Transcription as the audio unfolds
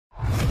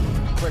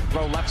quick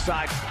throw left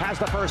side, has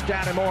the first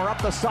down and more,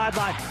 up the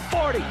sideline,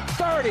 40,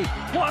 30,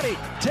 20,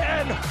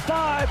 10,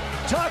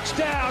 5,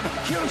 touchdown,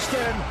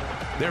 Houston.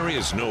 There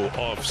is no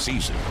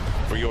off-season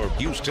for your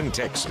Houston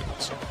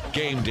Texans.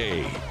 Game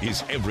day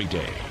is every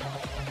day.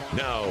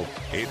 Now,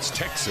 it's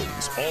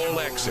Texans All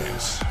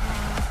Access.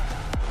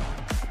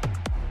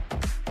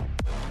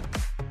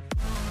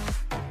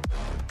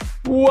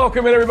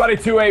 Welcome in, everybody,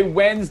 to a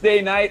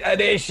Wednesday night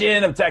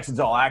edition of Texans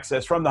All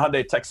Access from the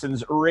Hyundai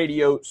Texans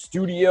radio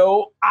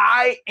studio.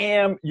 I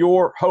am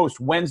your host.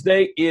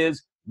 Wednesday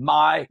is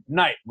my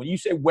night. When you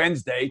say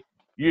Wednesday,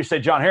 you just say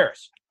John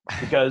Harris,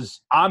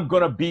 because I'm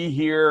going to be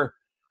here,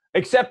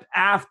 except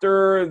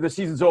after the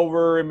season's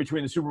over, in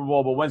between the Super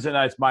Bowl, but Wednesday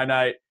night's my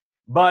night.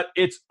 But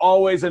it's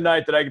always a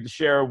night that I get to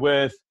share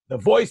with the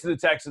voice of the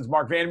Texans,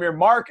 Mark Vandermeer.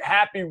 Mark,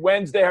 happy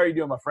Wednesday. How are you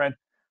doing, my friend?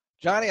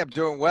 Johnny, I'm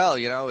doing well.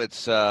 You know,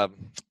 it's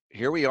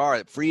here we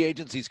are. Free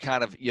agency's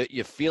kind of,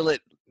 you feel it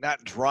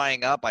not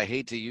drying up. I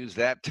hate to use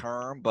that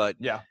term, but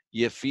yeah,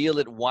 you feel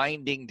it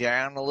winding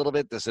down a little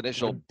bit, this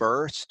initial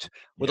burst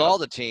with all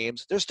the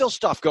teams. There's still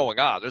stuff going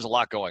on. There's a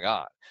lot going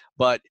on.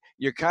 But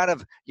you're kind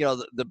of, you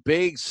know, the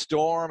big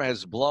storm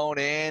has blown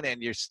in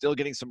and you're still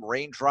getting some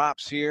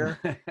raindrops here.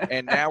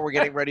 And now we're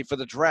getting ready for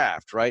the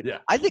draft, right? Yeah.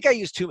 You think I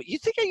used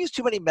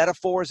too many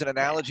metaphors and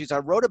analogies? I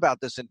wrote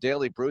about this in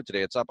Daily Brew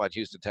today. It's up on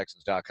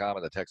HoustonTexans.com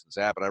and the Texans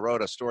app. And I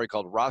wrote a story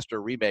called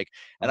Roster Remake.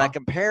 And I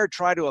compared,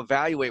 trying to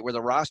evaluate where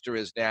the roster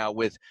is now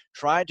with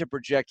trying to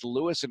project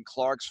Lewis and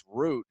Clark's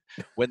route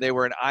when they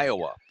were in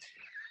Iowa.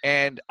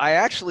 And I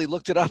actually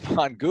looked it up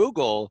on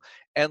Google,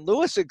 and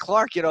Lewis and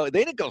Clark, you know,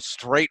 they didn't go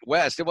straight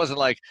west. It wasn't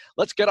like,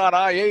 let's get on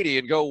I-80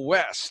 and go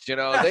west. You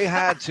know, they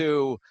had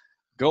to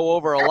go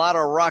over a lot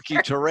of rocky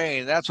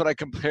terrain. That's what I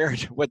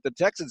compared what the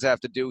Texans have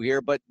to do here,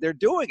 but they're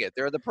doing it.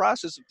 They're in the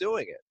process of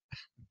doing it.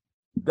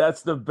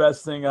 That's the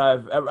best thing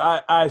I've ever.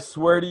 I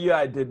swear to you,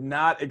 I did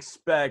not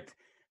expect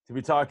to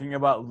be talking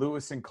about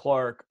Lewis and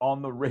Clark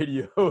on the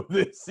radio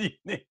this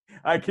evening.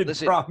 I can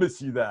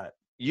promise you that.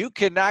 You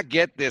cannot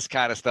get this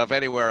kind of stuff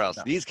anywhere else.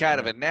 No. These kind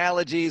of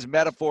analogies,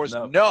 metaphors,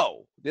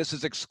 no. This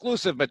is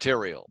exclusive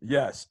material.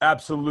 Yes,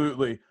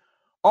 absolutely.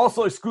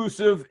 Also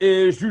exclusive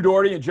is Drew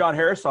Doherty and John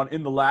Harris on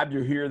In the Lab.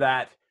 You'll hear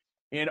that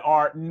in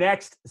our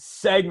next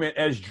segment,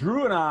 as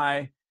Drew and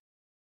I,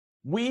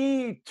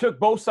 we took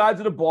both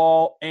sides of the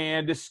ball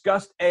and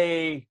discussed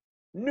a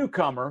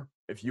newcomer,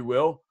 if you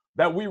will,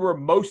 that we were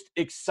most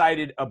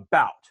excited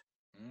about.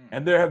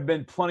 And there have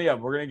been plenty of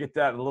them. We're going to get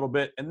that in a little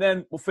bit. And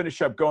then we'll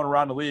finish up going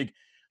around the league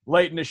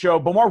late in the show.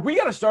 But, Mark, we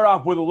got to start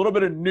off with a little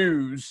bit of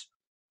news.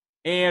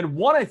 And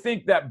one, I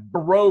think, that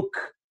broke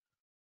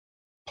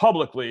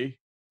publicly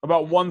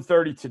about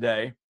 1:30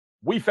 today.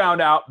 We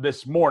found out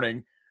this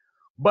morning.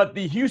 But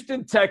the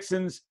Houston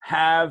Texans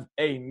have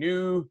a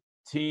new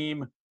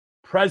team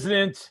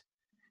president.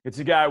 It's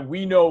a guy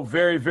we know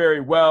very,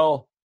 very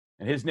well.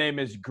 And his name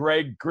is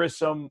Greg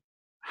Grissom.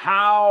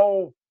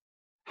 How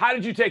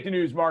did you take the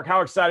news, Mark?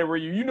 How excited were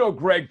you? You know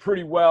Greg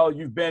pretty well.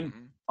 You've been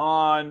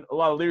on a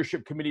lot of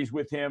leadership committees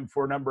with him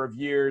for a number of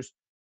years.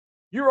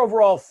 Your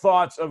overall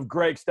thoughts of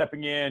Greg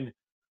stepping in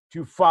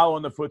to follow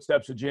in the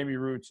footsteps of Jamie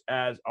Roots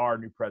as our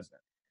new president?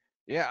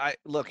 Yeah,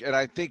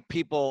 I think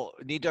people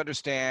need to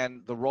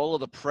understand the role of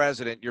the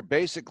president. You're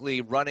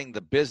basically running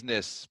the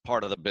business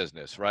part of the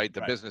business, right?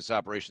 The business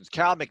operations.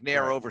 Cal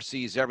McNair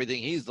oversees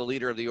everything. He's the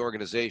leader of the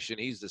organization.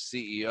 He's the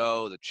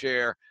CEO, the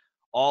chair,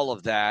 all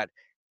of that.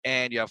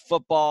 And you have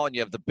football and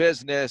you have the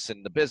business,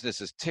 and the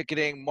business is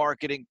ticketing,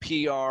 marketing,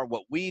 PR,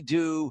 what we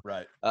do,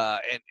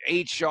 and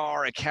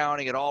HR,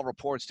 accounting, it all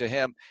reports to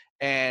him.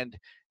 And,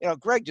 you know,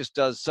 Greg just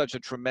does such a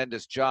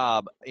tremendous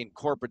job in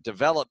corporate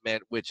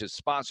development, which is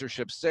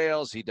sponsorship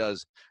sales. He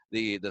does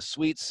the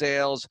suite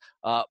sales,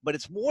 but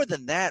it's more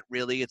than that,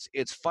 really.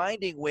 It's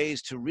finding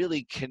ways to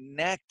really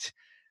connect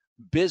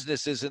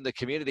businesses in the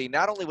community,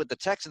 not only with the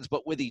Texans,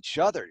 but with each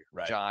other,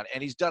 John.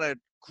 And he's done a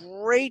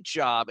great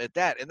job at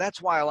that. And that's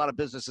why a lot of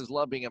businesses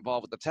love being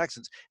involved with the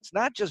Texans. It's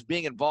not just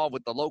being involved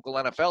with the local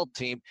NFL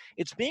team.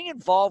 It's being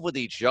involved with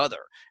each other.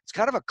 It's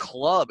kind of a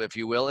club, if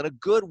you will, in a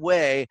good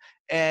way.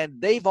 And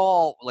they've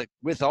all, like,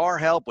 with our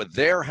help, with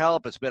their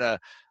help, it's been a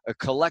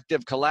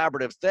collective,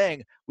 collaborative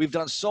thing. We've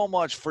done so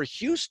much for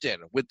Houston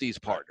with these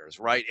partners,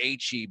 right?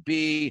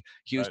 HEB,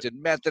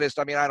 Houston Methodist.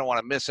 I mean, I don't want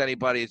to miss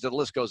anybody. The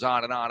list goes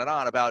on and on and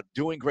on about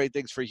doing great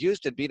things for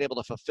Houston, being able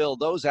to fulfill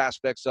those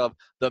aspects of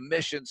the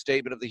mission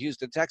statement of the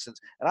Houston Texans.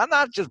 And I'm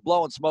not just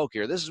blowing smoke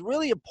here. This is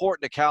really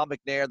important to Cal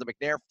McNair, the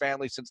McNair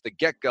family since the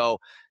get-go,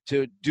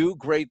 to do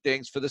great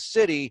things for the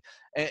city,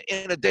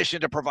 in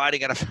addition to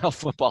providing NFL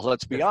football,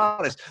 let's be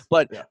honest.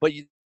 But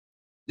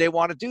they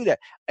want to do that.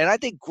 And I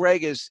think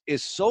Greg is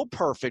so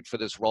perfect for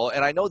this role.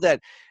 And I know that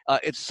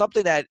it's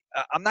something that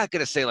I'm not going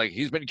to say like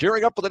he's been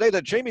gearing up for the day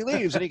that Jamie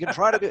leaves and he can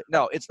try to do.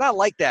 No, it's not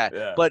like that.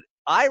 Yeah. But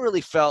I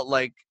really felt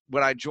like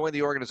when I joined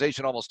the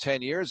organization almost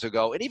 10 years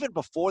ago, and even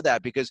before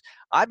that, because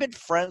I've been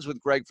friends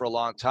with Greg for a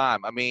long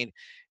time. I mean,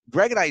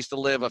 Greg and I used to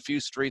live a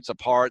few streets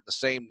apart, the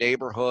same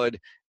neighborhood.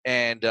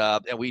 and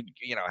we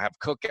have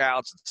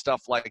cookouts and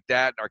stuff like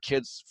that, and our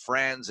kids'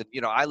 friends, and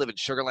I live in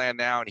Sugar Land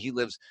now, and he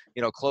lives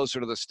closer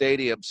to the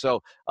stadium,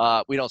 so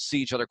we don't see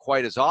each other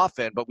quite as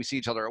often, but we see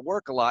each other at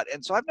work a lot.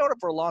 And so I've known him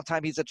for a long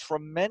time. He's a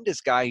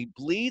tremendous guy. He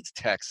bleeds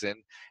Texan,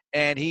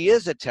 and he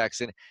is a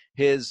Texan.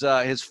 His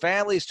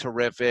family's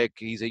terrific.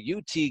 He's a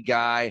UT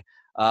guy.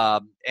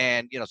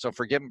 And so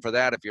forgive him for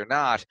that if you're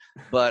not,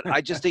 but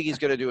I just think he's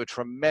going to do a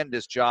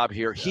tremendous job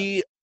here.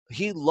 He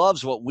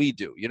loves what we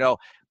do.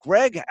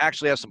 Greg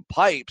actually has some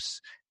pipes,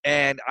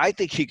 and I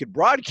think he could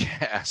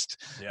broadcast.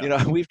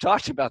 Yeah. We've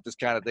talked about this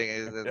kind of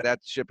thing. That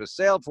ship has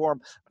sailed for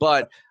him,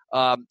 but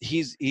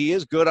he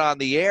is good on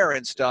the air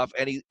and stuff,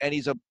 and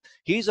he's a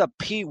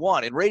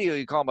P1 in radio.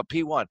 You call him a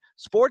P1.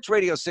 Sports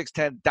Radio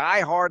 610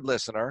 diehard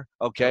listener.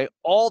 Okay,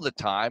 all the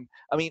time.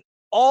 I mean,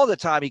 all the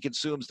time he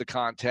consumes the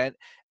content.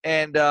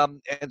 And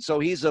so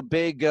he's a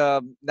big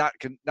not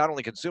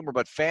only consumer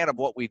but fan of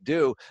what we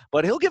do.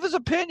 But he'll give his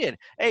opinion.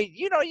 Hey,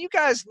 you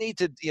guys need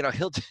to.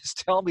 He'll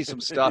just tell me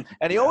some stuff,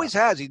 and he always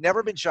has. He's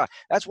never been shy.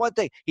 That's one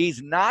thing. He's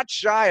not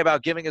shy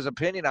about giving his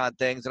opinion on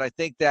things, and I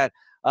think that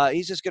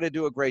he's just going to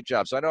do a great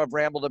job. So I know I've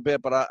rambled a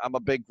bit, but I'm a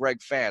big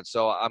Greg fan.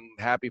 So I'm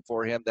happy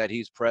for him that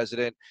he's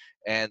president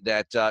and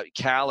that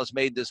Cal has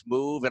made this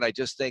move. And I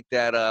just think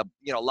that, a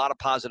lot of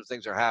positive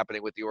things are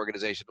happening with the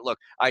organization. Look,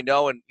 I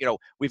know, and,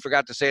 we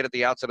forgot to say it at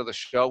the outset of the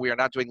show. We are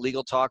not doing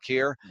legal talk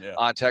here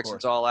on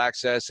Texans All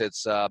Access.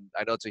 It's I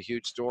know it's a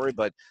huge story,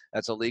 but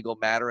that's a legal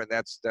matter, and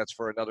that's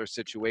for another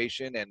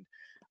situation. And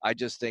I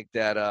just think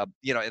that,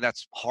 and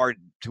that's hard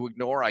to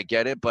ignore. I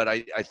get it. But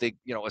I think,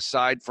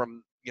 aside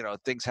from,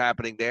 things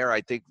happening there,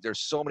 I think there's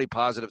so many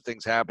positive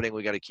things happening.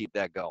 We got to keep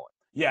that going.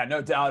 Yeah,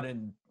 no doubt.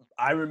 And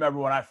I remember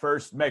when I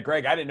first met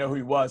Greg, I didn't know who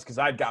he was because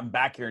I'd gotten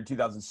back here in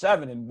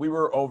 2007, and we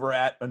were over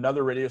at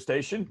another radio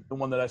station, the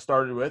one that I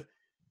started with.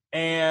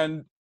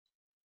 And,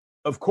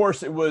 of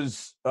course, it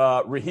was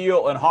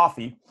Raheel and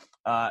Hoffy.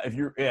 If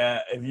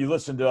you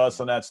listen to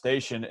us on that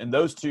station, and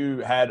those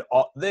two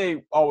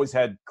they always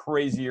had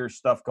crazier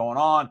stuff going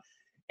on.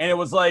 And it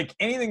was like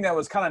anything that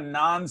was kind of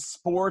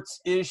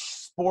non-sports-ish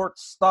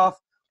sports stuff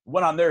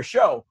went on their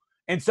show.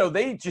 And so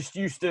they just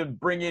used to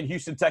bring in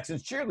Houston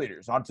Texans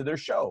cheerleaders onto their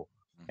show.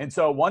 And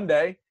so one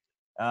day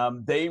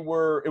it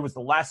was the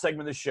last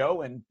segment of the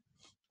show, and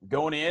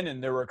going in,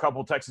 and there were a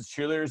couple of Texans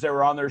cheerleaders that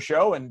were on their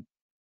show, and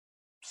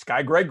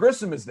Sky Greg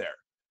Grissom is there.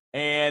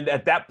 And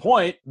at that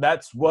point,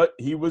 that's what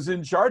he was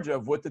in charge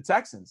of with the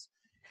Texans.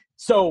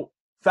 So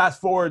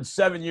fast forward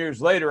 7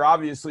 years later,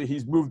 obviously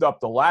he's moved up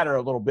the ladder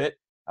a little bit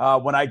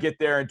when I get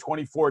there in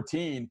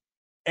 2014.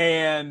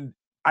 And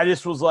I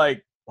just was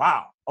like,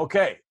 wow,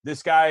 okay,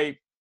 this guy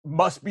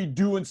must be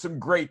doing some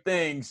great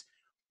things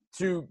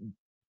to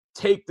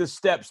take the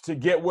steps to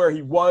get where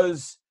he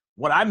was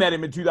when I met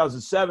him in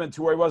 2007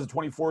 to where he was in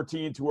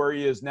 2014 to where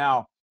he is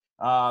now.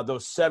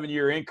 Those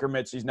 7-year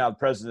increments, he's now the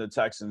president of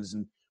the Texans.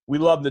 And we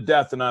love him to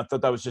death, and I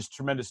thought that was just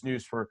tremendous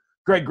news for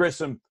Greg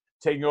Grissom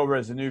taking over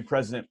as the new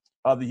president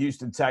of the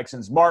Houston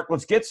Texans. Mark,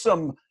 let's get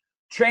some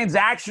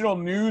transactional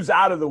news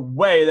out of the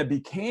way that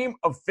became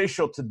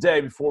official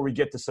today before we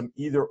get to some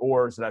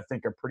either-ors that I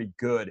think are pretty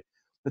good.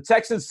 The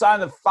Texans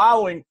signed the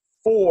following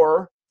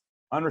 4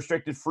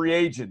 unrestricted free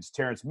agents: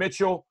 Terrence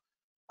Mitchell,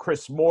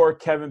 Chris Moore,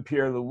 Kevin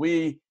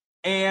Pierre-Louis,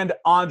 and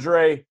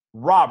Andre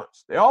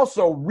Roberts. They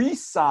also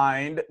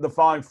re-signed the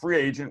following free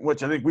agent,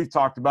 which I think we've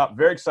talked about,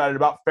 very excited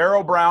about,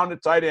 Pharaoh Brown, the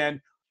tight end,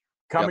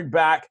 coming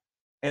back.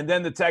 And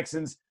then the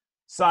Texans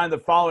signed the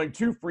following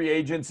 2 free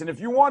agents. And if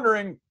you're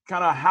wondering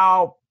kind of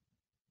how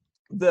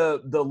the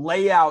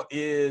layout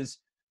is,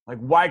 like,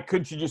 why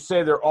couldn't you just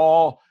say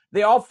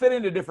they all fit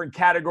into different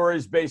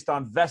categories based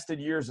on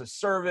vested years of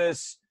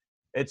service,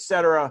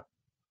 etc.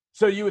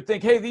 So you would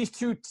think, hey, these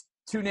two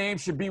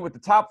names should be with the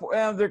top.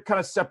 Well, they're kind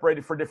of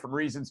separated for different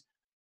reasons.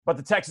 But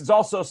the Texans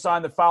also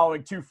signed the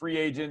following 2 free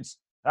agents.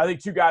 I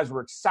think 2 guys we're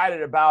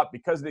excited about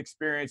because of the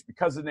experience,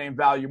 because of the name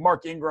value.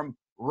 Mark Ingram,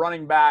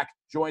 running back,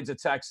 joins the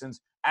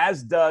Texans,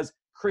 as does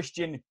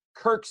Christian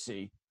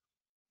Kirksey.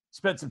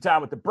 Spent some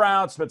time with the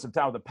Browns, spent some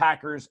time with the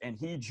Packers, and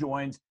he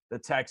joins the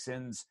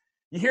Texans.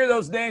 You hear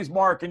those names,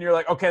 Mark, and you're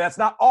like, okay, that's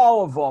not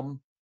all of them.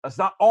 That's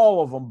not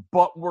all of them,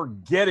 but we're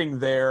getting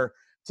there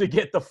to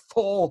get the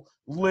full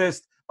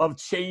list of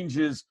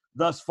changes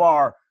thus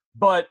far.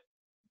 But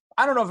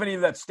I don't know if any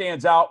of that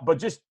stands out, but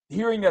just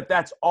hearing that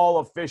that's all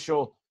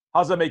official, how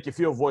does that make you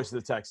feel, voice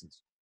of the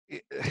Texans?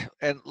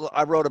 And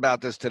I wrote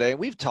about this today, and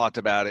we've talked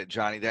about it,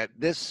 Johnny, that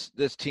this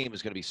team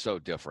is going to be so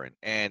different.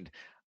 And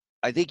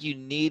I think you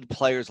need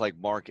players like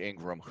Mark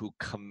Ingram who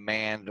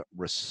command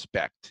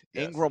respect.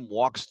 Yes. Ingram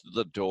walks through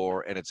the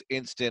door, and it's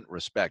instant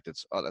respect.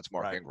 That's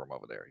Mark Ingram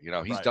over there.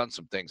 He's done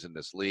some things in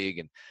this league,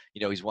 and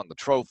he's won the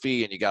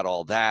trophy, and you got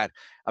all that.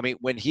 I mean,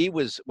 when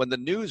the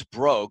news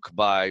broke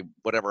by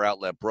whatever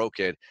outlet broke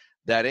it,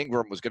 that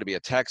Ingram was going to be a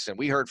Texan.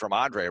 We heard from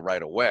Andre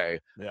right away,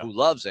 who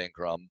loves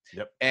Ingram.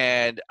 Yep.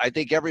 And I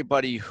think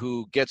everybody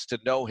who gets to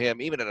know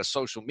him, even in a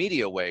social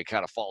media way,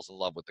 kind of falls in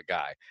love with the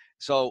guy.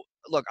 So,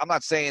 look, I'm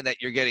not saying that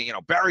you're getting,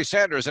 Barry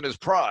Sanders in his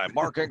prime,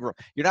 Mark Ingram.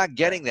 You're not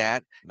getting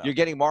that. No. You're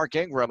getting Mark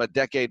Ingram, a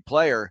decade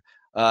player,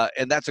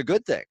 and that's a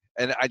good thing.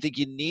 And I think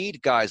you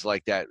need guys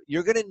like that.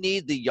 You're going to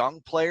need the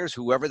young players,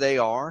 whoever they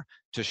are,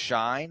 to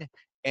shine,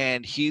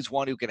 and he's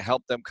one who can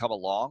help them come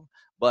along.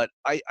 But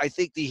I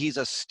think that he's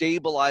a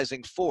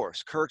stabilizing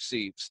force.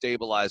 Kirksey,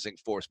 stabilizing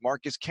force.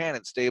 Marcus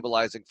Cannon,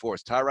 stabilizing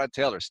force. Tyrod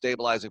Taylor,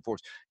 stabilizing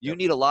force. You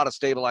need a lot of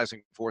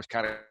stabilizing force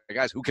kind of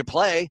guys who can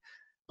play,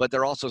 but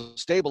they're also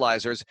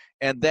stabilizers.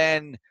 And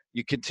then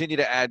you continue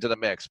to add to the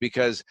mix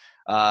because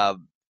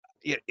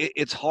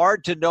it's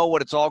hard to know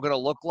what it's all going to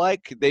look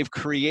like.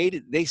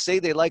 They say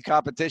they like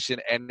competition,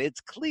 and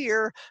it's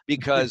clear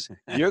because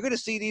you're going to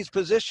see these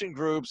position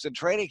groups in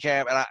training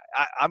camp, and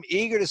I'm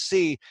eager to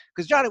see,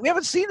 because, Johnny, we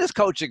haven't seen this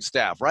coaching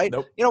staff, right?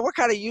 Nope. We're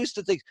kind of used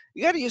to things.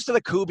 You got used to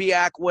the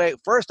Kubiak way.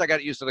 First, I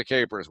got used to the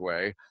Capers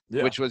way,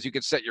 which was you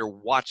could set your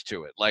watch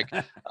to it. Like,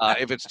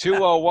 if it's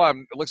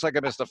 2:01, it looks like I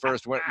missed the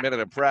first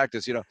minute of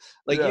practice, You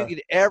get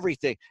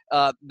everything.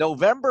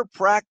 November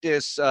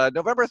practice,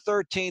 November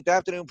 13th,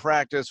 afternoon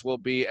practice will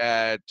be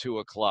at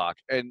 2:00,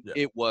 and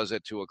it was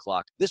at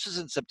 2:00. This is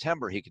in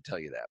September. He can tell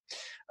you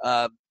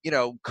that.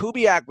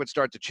 Kubiak would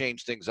start to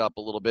change things up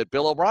a little bit.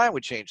 Bill O'Brien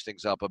would change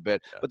things up a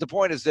bit. But the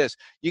point is this: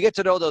 you get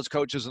to know those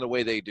coaches and the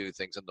way they do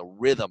things and the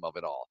rhythm of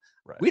it all.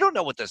 Right. We don't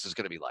know what this is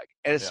going to be like,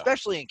 and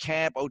especially in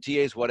camp,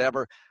 OTAs,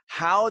 whatever,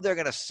 how they're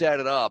going to set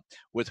it up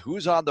with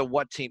who's on the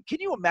what team. Can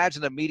you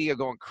imagine the media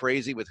going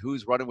crazy with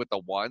who's running with the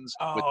ones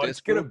with this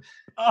group?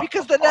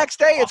 Because the next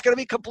day it's going to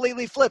be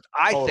completely flipped.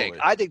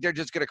 I think they're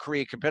just going to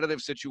create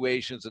competitive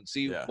situations and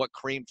see what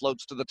cream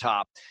floats to the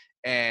top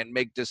and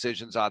make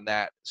decisions on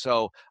that.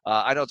 So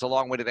I know it's a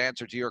long-winded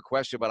answer to your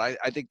question, but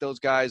I think those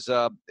guys,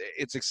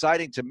 it's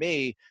exciting to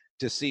me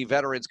to see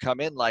veterans come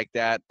in like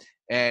that.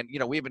 And,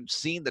 we haven't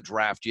seen the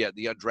draft yet,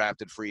 the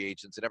undrafted free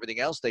agents and everything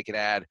else they can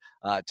add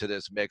to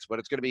this mix, but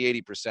it's going to be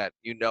 80%.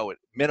 It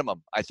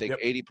minimum, I think,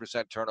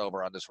 80%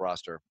 turnover on this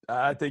roster.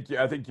 I think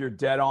you're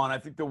dead on. I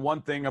think the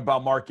one thing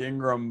about Mark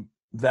Ingram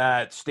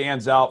that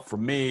stands out for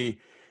me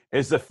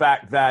is the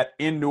fact that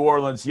in New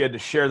Orleans, he had to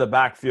share the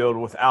backfield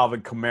with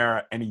Alvin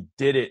Kamara, and he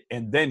did it,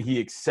 and then he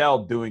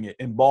excelled doing it.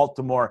 In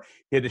Baltimore,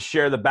 he had to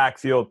share the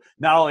backfield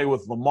not only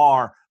with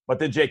Lamar, but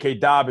then J.K.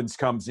 Dobbins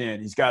comes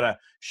in. He's got to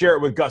share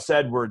it with Gus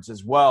Edwards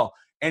as well,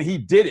 and he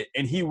did it,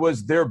 and he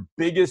was their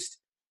biggest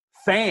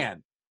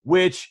fan,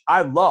 which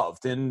I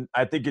loved, and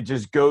I think it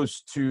just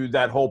goes to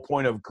that whole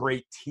point of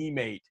great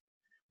teammate.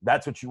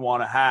 That's what you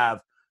want to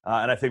have,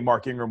 and I think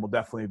Mark Ingram will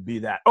definitely be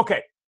that.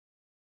 Okay.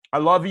 I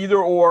love either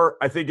or.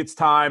 I think it's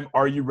time.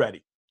 Are you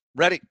ready?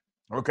 Ready.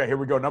 Okay, here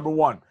we go. Number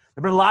one. There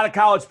have been a lot of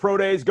college pro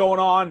days going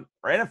on,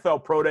 or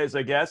NFL pro days,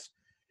 I guess.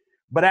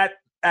 But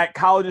at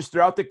colleges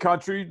throughout the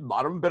country, a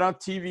lot of them been on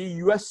TV.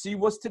 USC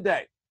was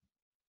today.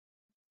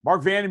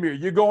 Mark Vandermeer,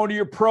 you're going to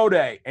your pro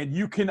day, and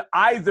you can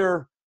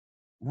either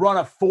run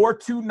a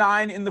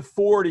 4.29 in the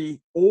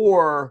 40,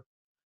 or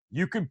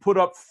you can put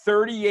up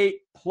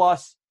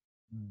 38-plus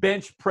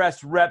bench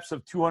press reps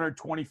of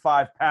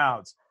 225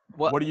 pounds.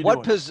 What are you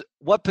doing?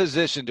 What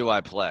position do I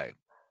play?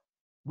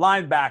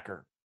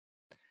 Linebacker.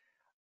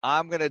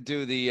 I'm going to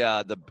do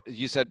the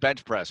you said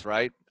bench press,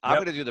 right? I'm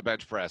going to do the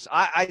bench press.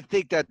 I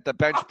think that the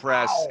bench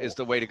press is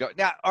the way to go.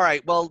 Now, all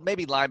right, well,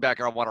 maybe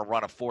linebacker I want to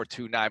run a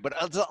 4.29, but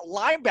as a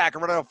linebacker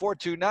running a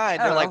 4.29,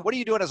 they're like, what are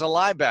you doing as a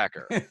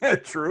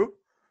linebacker?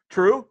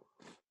 True.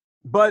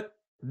 But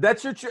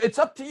that's it's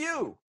up to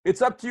you.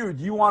 It's up to you.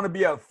 Do you want to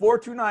be a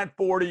 4.29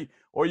 40,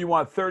 or you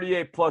want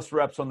 38-plus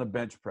reps on the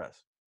bench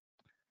press?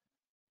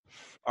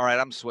 All right,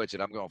 I'm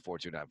switching. I'm going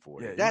 4.29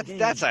 40.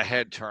 That's a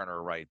head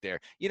turner right there.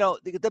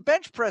 The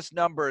bench press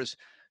numbers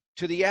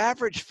to the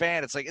average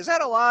fan, it's like, is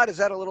that a lot? Is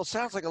that a little?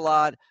 Sounds like a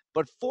lot.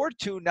 But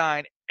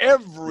 4.29,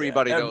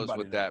 everybody knows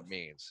what that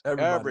means.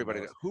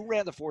 Everybody knows. Who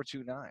ran the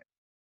 4.29?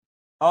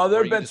 Oh,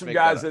 there have been some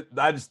guys that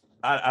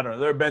I don't know.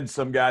 There have been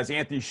some guys.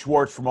 Anthony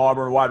Schwartz from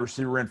Auburn, wide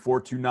receiver, ran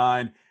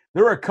 4.29.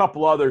 There were a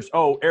couple others.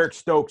 Oh, Eric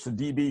Stokes, a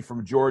DB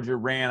from Georgia,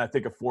 ran, I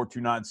think, a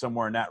 4.29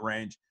 somewhere in that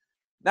range.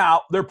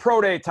 Now, they're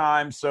pro day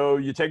time, so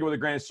you take it with a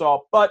grain of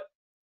salt, but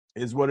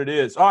it is what it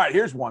is. All right,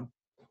 here's one.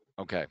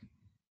 Okay.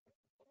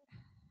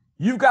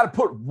 You've got to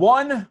put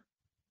one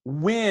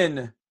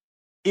win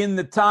in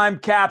the time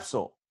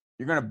capsule.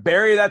 You're going to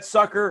bury that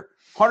sucker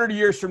 100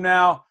 years from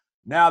now.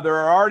 Now, there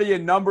are already a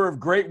number of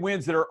great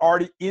wins that are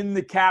already in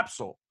the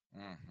capsule.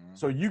 Mm-hmm.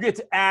 So you get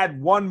to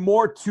add one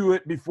more to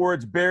it before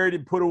it's buried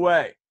and put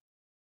away.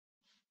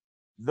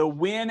 The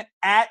win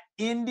at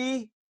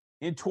Indy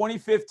in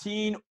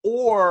 2015,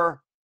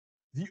 or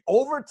the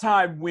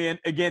overtime win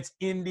against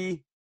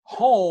Indy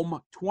home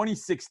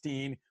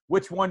 2016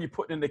 which one you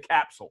putting in the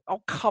capsule.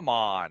 Oh, come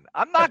on.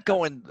 I'm not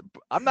going.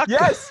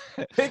 Yes.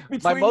 Pick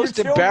between my most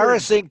your children.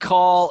 embarrassing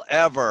call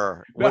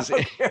ever was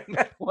Okay. in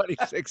the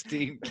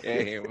 2016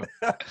 game.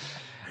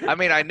 I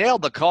mean, I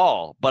nailed the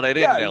call, but I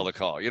didn't nail the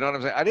call. You know what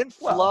I'm saying? I didn't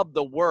flub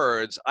the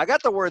words. I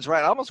got the words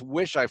right. I almost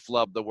wish I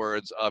flubbed the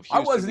words of Houston. I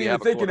wasn't even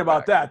thinking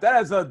about that.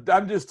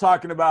 I'm just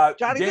talking about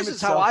Johnny, game this is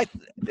itself.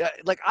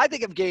 how I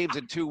think of games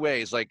in two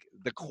ways. Like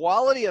the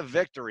quality of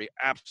victory,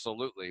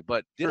 absolutely.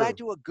 But did I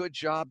do a good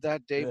job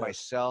that day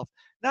myself?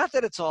 Not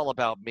that it's all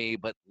about me,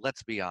 but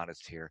let's be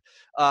honest here.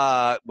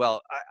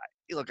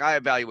 Look, I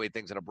evaluate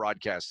things in a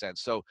broadcast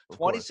sense. So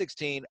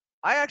 2016,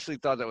 I actually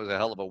thought that was a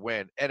hell of a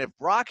win. And if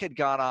Brock had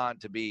gone on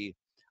to be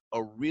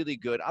a really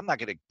good, I'm not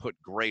going to put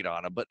great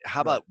on him, but how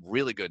about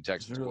really good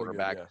Texans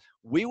quarterback? Good,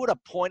 we would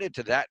have pointed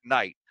to that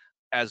night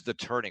as the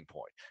turning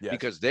point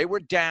because they were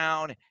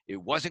down.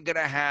 It wasn't going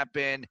to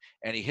happen.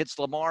 And he hits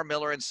Lamar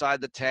Miller inside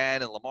the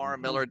 10, and Lamar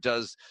Miller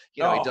does,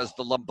 he does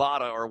the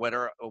lambada or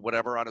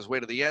whatever on his way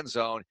to the end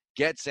zone,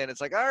 gets in.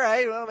 It's like, all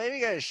right, well, maybe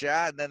he got a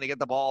shot. And then they get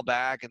the ball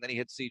back, and then he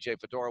hits C.J.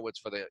 Fedorowicz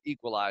for the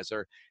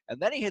equalizer. And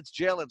then he hits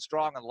Jalen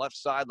Strong on the left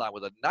sideline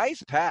with a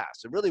nice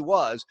pass. It really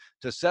was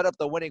to set up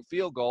the winning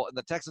field goal. And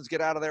the Texans get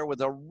out of there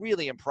with a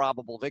really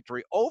improbable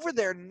victory over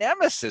their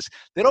nemesis.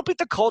 They don't beat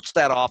the Colts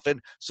that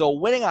often. So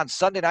winning on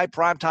Sunday night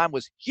primetime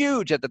was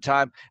huge at the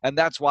time. And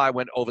that's why I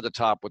went over the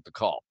top with the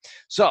call.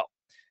 So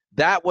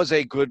that was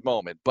a good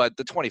moment. But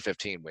the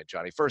 2015 win,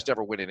 Johnny, first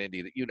ever win in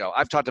Indy,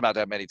 I've talked about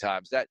that many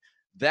times.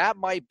 That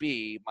might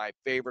be my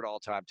favorite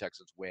all-time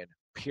Texans win,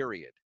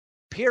 period.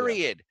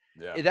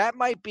 Yeah. That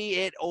might be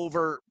it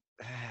over –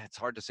 it's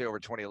hard to say over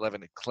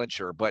 2011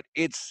 clincher, but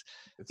it's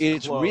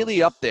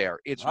really up there.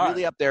 It's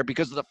really up there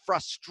because of the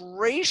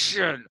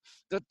frustration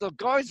that the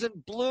guys in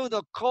blue,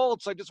 the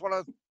Colts, I just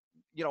want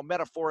to,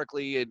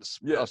 metaphorically in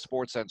a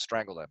sports sense,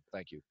 strangle them.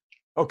 Thank you.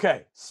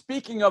 Okay.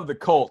 Speaking of the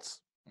Colts.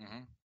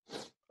 Mm-hmm.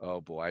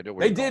 Oh, boy. I know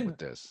where you're going with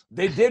this.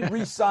 They did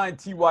re-sign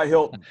T.Y.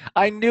 Hilton.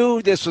 I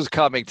knew this was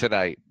coming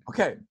tonight.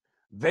 Okay.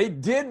 They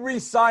did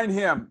re-sign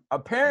him.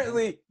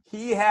 Apparently,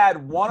 he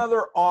had one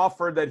other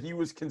offer that he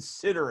was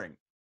considering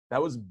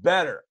that was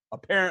better,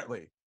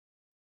 apparently.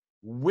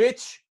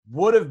 Which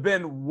would have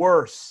been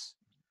worse,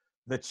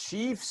 the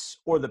Chiefs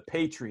or the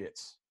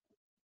Patriots?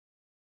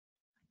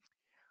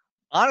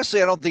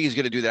 Honestly, I don't think he's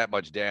going to do that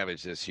much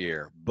damage this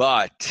year,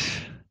 but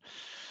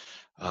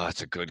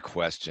it's a good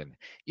question.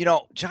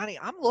 Johnny,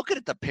 I'm looking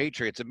at the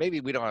Patriots, and maybe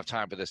we don't have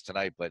time for this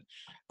tonight, but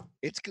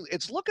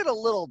it's looking a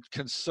little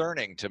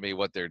concerning to me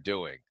what they're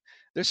doing.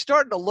 They're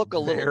starting to look a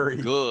little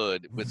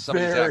good with some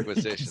of these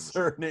acquisitions.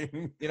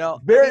 Concerning.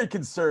 Very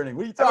concerning.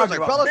 What are you talking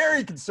about? Fellas,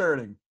 very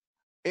concerning.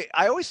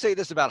 I always say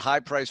this about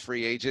high-priced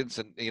free agents,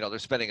 and, they're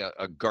spending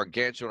a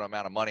gargantuan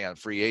amount of money on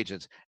free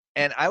agents.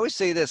 And I always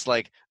say this,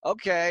 like,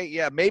 okay,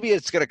 yeah, maybe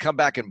it's going to come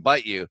back and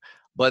bite you,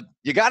 but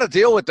you got to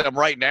deal with them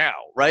right now,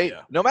 right?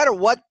 Yeah. No matter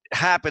what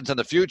happens in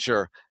the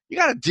future, you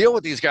got to deal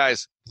with these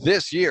guys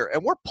this year,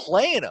 and we're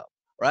playing them.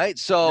 Right?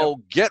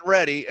 So get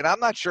ready. And I'm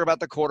not sure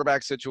about the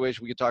quarterback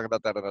situation. We can talk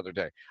about that another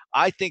day.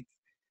 I think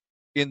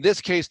in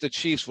this case, the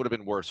Chiefs would have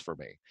been worse for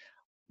me.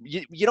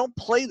 You don't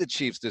play the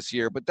Chiefs this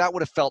year, but that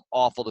would have felt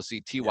awful to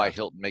see T.Y.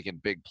 Hilton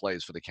making big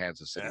plays for the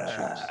Kansas City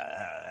Chiefs.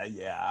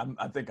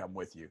 I think I'm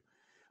with you.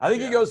 I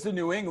think he goes to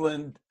New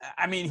England.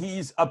 I mean,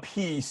 he's a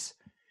piece.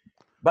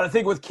 But I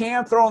think with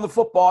Cam throwing the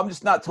football, I'm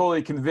just not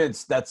totally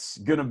convinced that's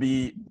going to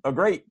be a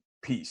great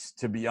piece,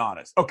 to be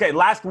honest. Okay,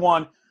 last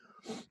one.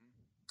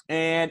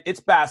 And it's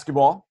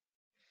basketball.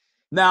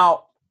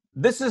 Now,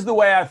 this is the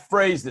way I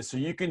phrase this, so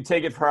you can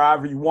take it for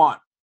however you want.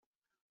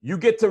 You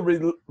get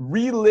to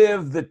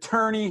relive the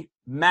tourney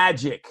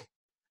magic.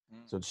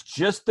 So it's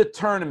just the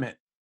tournament.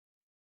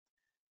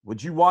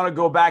 Would you want to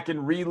go back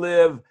and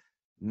relive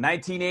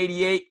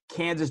 1988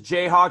 Kansas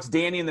Jayhawks,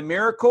 Danny and the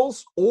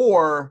Miracles,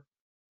 or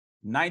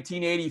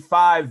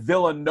 1985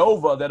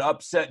 Villanova that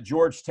upset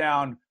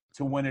Georgetown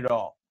to win it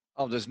all?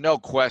 Oh, there's no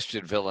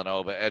question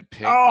Villanova, Ed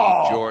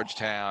Pinckney,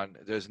 Georgetown.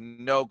 There's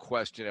no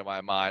question in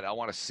my mind. I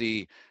want to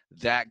see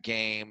that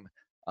game.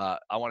 I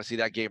want to see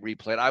that game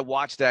replayed. I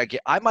watched that game.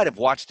 I might have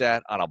watched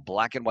that on a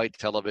black and white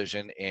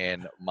television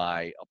in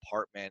my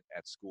apartment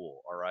at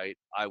school, all right?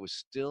 It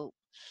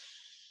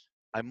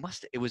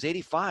was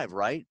 85,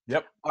 right?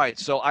 Yep. All right,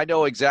 so I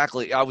know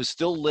exactly. I was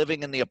still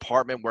living in the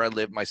apartment where I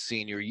lived my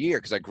senior year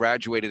because I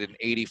graduated in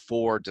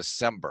 84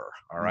 December,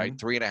 all right?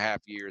 3.5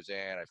 years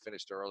in. I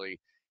finished early.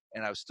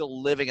 And I was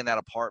still living in that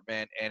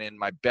apartment, and in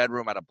my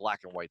bedroom I had a black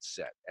and white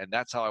set. And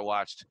that's how I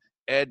watched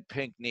Ed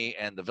Pinckney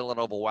and the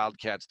Villanova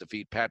Wildcats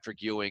defeat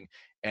Patrick Ewing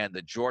and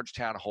the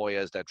Georgetown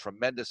Hoyas, that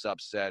tremendous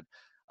upset.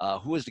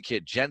 Who was the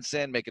kid?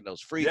 Jensen making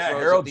those free throws. Yeah,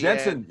 Harold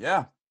Jensen,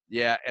 end.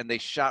 Yeah, and they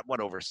shot,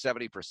 over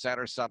 70%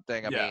 or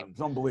something? I mean, it's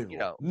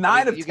unbelievable.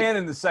 9 of 10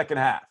 in the second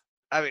half.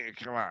 I mean,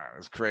 come on.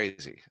 It's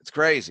crazy. It's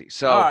crazy.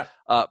 So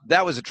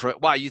that was a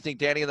trip. Wow, you think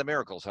Danny and the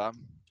Miracles, huh?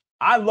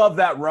 I love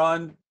that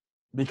run.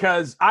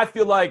 Because I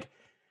feel like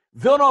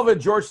Villanova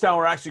and Georgetown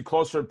were actually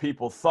closer than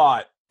people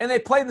thought. And they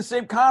played in the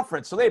same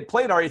conference. So they had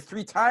played already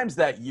 3 times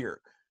that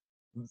year.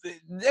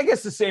 I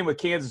guess the same with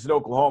Kansas and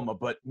Oklahoma,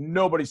 but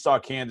nobody saw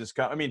Kansas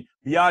come. I mean,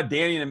 beyond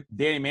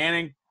Danny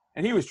Manning,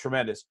 and he was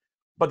tremendous.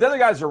 But the other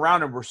guys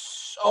around him were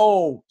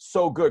so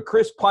good.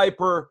 Chris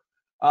Piper,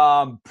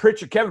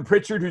 Kevin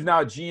Pritchard, who's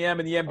now a GM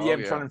in the NBA.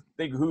 I'm trying to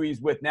think who he's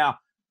with now.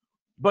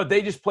 But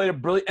they just played a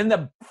brilliant – and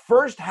the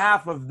first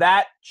half of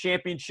that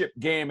championship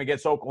game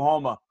against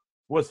Oklahoma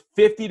was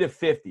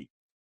 50-50.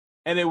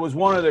 And it was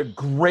one of the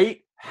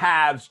great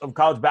halves of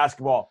college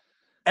basketball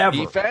ever.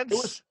 Defense? It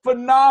was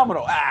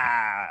phenomenal.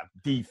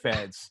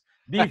 Defense.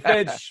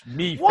 Defense,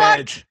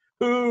 defense.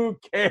 Who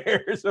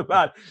cares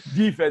about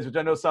defense, which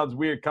I know sounds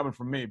weird coming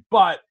from me.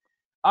 But,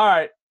 all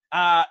right.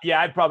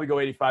 I'd probably go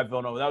 85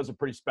 Villanova. That was a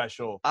pretty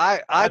special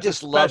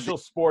special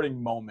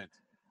sporting moment.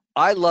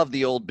 I love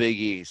the old Big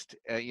East.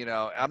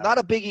 I'm not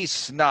a Big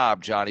East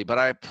snob, Johnny, but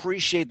I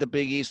appreciate the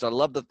Big East. I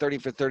love the 30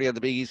 for 30 on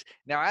the Big East.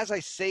 Now, as I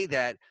say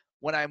that,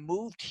 when I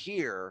moved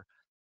here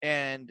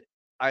and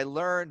I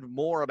learned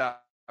more about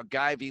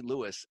Guy V.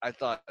 Lewis, I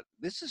thought,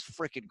 this is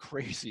freaking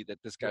crazy that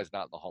this guy's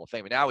not in the Hall of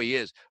Fame. And now he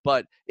is.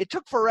 But it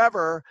took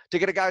forever to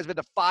get a guy who's been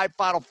to 5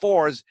 Final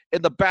Fours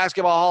in the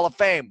Basketball Hall of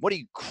Fame. What are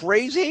you,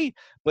 crazy?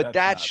 But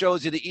that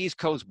shows you the East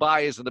Coast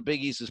bias, and the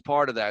Big East is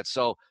part of that.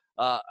 So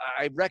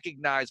I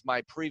recognize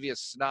my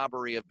previous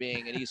snobbery of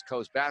being an East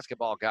Coast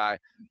basketball guy.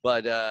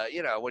 But, what are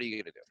you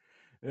going to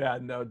do? Yeah,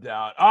 no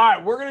doubt. All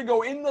right, we're going to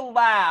go in the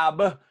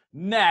lab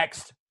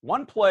next.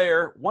 One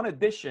player, one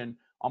addition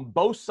on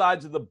both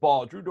sides of the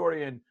ball. Drew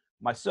Dougherty and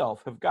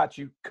myself have got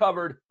you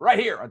covered right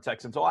here on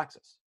Texans All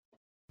Access.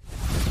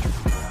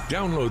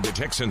 Download the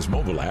Texans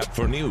mobile app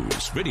for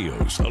news,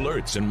 videos,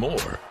 alerts, and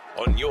more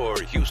on your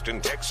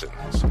Houston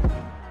Texans.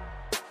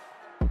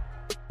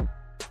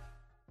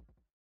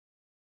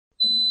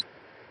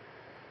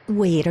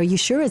 Wait, are you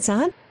sure it's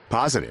on?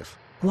 Positive.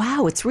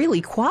 Wow, it's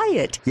really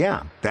quiet.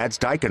 Yeah, that's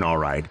Daikin all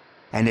right.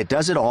 And it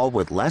does it all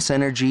with less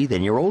energy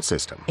than your old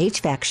system.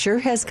 HVAC sure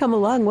has come a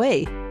long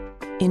way.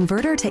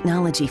 Inverter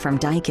technology from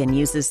Daikin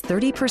uses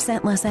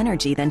 30% less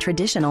energy than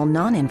traditional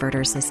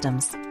non-inverter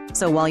systems.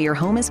 So while your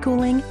home is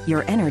cooling,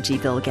 your energy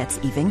bill gets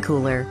even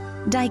cooler.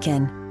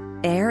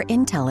 Daikin. Air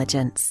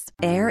intelligence.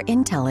 Air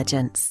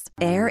intelligence.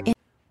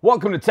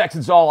 Welcome to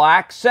Texans All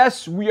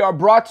Access. We are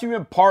brought to you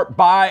in part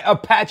by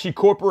Apache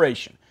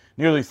Corporation.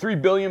 Nearly 3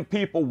 billion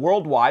people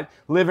worldwide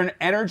live in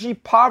energy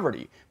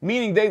poverty,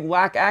 meaning they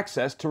lack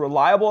access to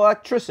reliable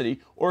electricity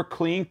or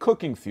clean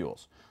cooking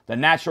fuels. The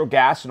natural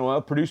gas and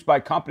oil produced by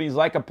companies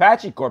like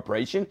Apache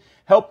Corporation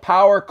help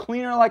power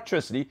cleaner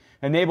electricity,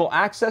 enable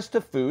access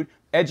to food,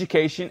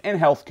 education, and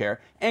healthcare,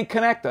 and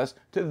connect us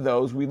to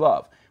those we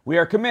love. We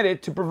are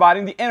committed to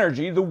providing the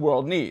energy the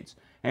world needs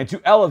and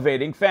to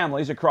elevating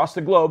families across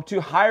the globe to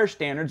higher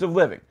standards of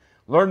living.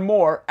 Learn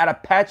more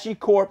at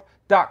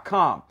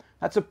ApacheCorp.com.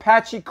 That's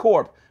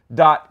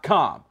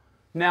ApacheCorp.com.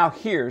 Now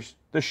here's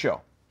the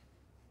show.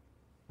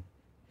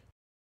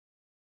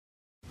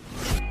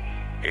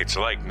 It's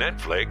like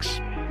Netflix,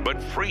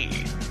 but free.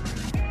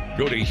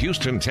 Go to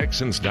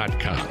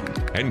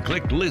HoustonTexans.com and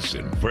click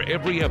listen for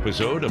every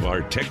episode of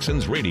our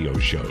Texans radio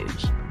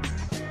shows.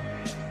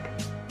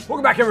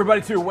 Welcome back,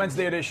 everybody, to a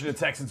Wednesday edition of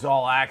Texans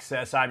All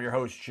Access. I'm your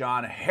host,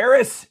 John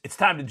Harris. It's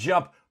time to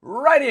jump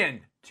right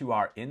in to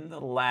our In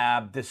the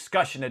Lab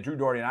discussion that Drew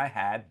Dougherty and I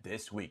had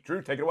this week.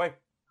 Drew, take it away.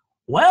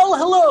 Well,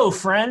 hello,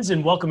 friends,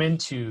 and welcome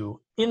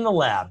into In the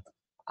Lab.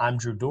 I'm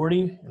Drew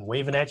Dougherty, and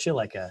waving at you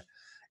like a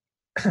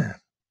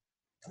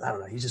I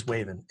don't know, he's just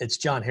waving. It's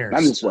John Harris.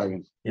 I'm just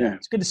waving. Yeah.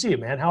 It's good to see you,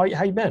 man. How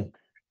you been?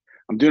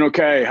 I'm doing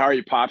okay. How are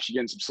you, Pops? You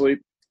getting some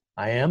sleep?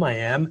 I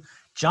am.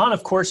 John,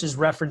 of course, is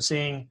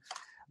referencing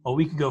a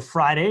week ago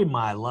Friday,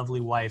 my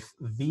lovely wife,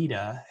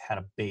 Vita, had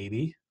a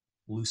baby,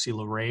 Lucy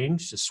Lorraine.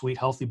 She's a sweet,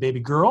 healthy baby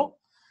girl.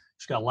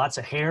 She's got lots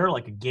of hair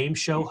like a game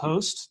show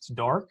host. It's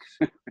dark.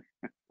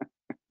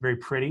 Very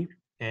pretty.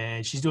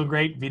 And she's doing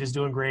great. Vita's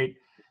doing great.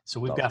 So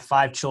we've got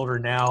 5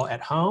 children now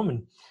at home.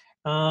 And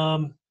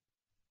I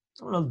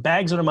don't know, the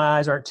bags under my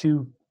eyes aren't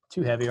too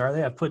heavy, are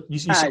they? I put you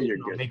see some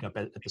makeup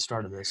at the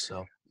start of this.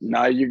 So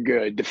no, you're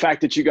good. The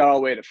fact that you got all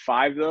the way to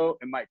 5, though,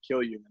 it might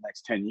kill you in the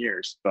next 10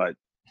 years. But,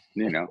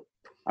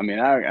 I mean,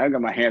 I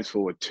got my hands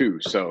full with 2.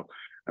 So,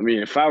 I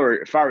mean, if I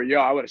were you,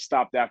 I would have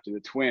stopped after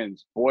the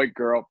twins. Boy,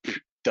 girl,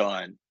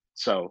 done.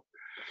 So,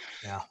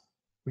 yeah.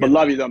 But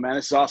love you though, man.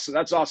 It's awesome.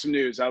 That's awesome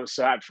news. I was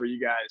so happy for you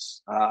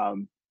guys.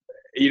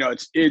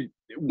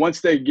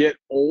 Once they get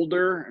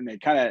older and they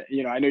kind of,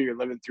 I know you're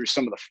living through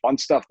some of the fun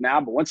stuff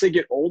now, but once they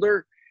get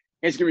older,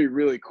 it's gonna be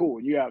really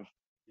cool. You have,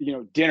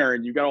 dinner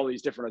and you got all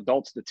these different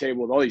adults at the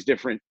table with all these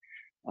different,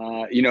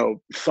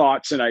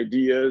 thoughts and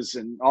ideas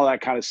and all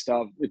that kind of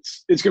stuff.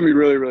 It's gonna be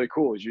really, really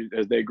cool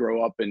as they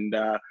grow up and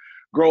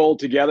grow old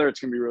together. It's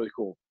gonna be really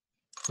cool.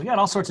 We got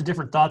all sorts of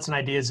different thoughts and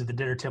ideas at the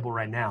dinner table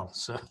right now.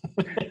 So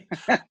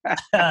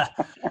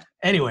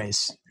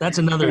anyways, that's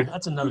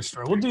another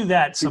story. We'll do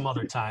that some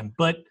other time.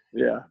 But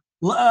yeah,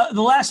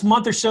 the last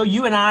month or so,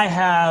 you and I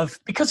have,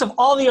 because of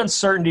all the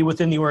uncertainty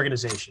within the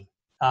organization,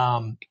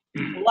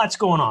 lots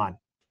going on,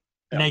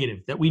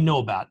 negative that we know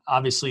about.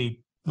 Obviously,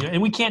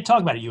 and we can't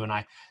talk about it, you and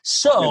I.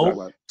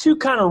 So to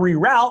kind of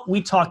reroute,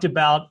 we talked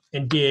about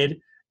and did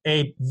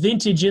a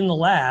vintage in the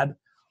lab,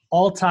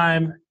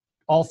 all-time,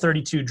 all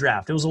 32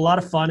 draft. It was a lot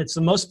of fun. It's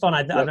the most fun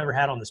I've ever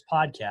had on this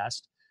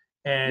podcast.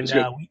 And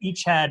we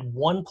each had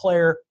one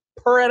player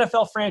per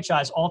NFL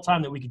franchise all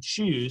time that we could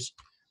choose.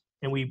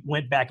 And we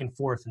went back and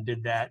forth and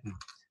did that. And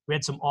we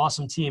had some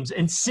awesome teams.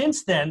 And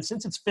since then,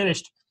 since it's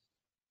finished,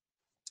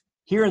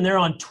 here and there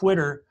on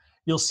Twitter,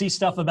 you'll see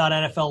stuff about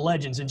NFL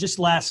legends. And just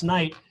last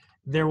night,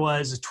 there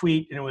was a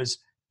tweet, and it was,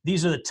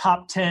 these are the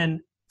top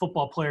 10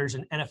 football players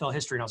in NFL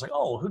history. And I was like,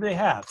 oh, who do they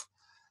have?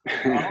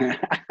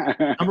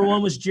 Number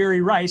one was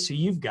Jerry Rice, who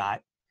you've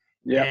got.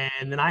 Yeah.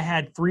 And then I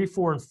had 3,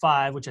 4, and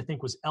 5, which I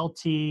think was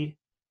LT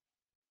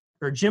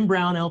or Jim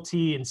Brown, LT,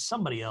 and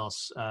somebody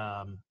else.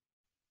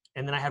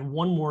 And then I had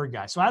one more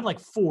guy. So I had like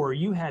 4.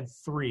 You had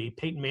 3.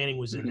 Peyton Manning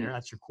was in there.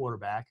 That's your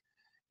quarterback.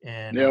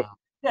 And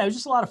yeah, it was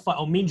just a lot of fun.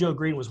 Oh, Mean Joe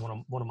Green was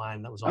one of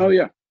mine that was on. Oh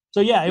yeah. So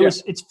yeah,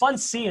 it's fun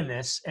seeing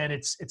this, and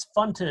it's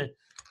fun to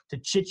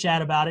chit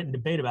chat about it and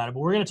debate about it.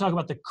 But we're going to talk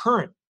about the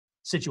current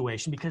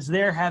situation because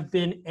there have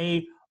been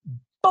a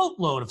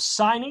boatload of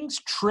signings,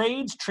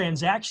 trades,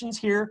 transactions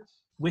here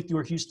with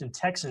your Houston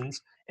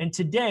Texans. And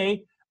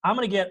today I'm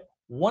going to get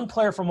one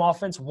player from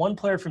offense, one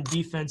player from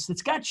defense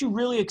that's got you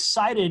really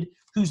excited,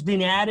 who's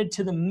been added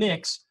to the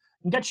mix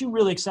and got you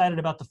really excited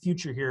about the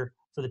future here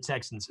for the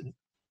Texans. And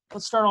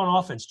let's start on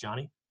offense,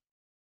 Johnny.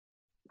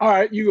 All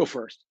right, you go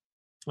first.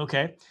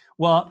 Okay.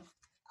 Well,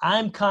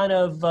 I'm kind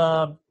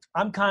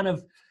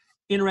of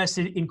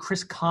interested in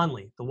Chris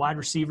Conley, the wide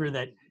receiver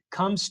that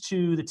comes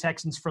to the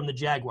Texans from the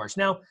Jaguars.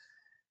 Now,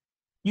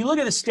 you look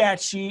at the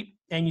stat sheet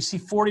and you see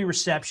 40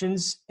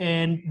 receptions,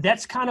 and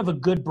that's kind of a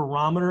good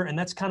barometer, and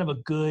that's kind of a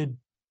good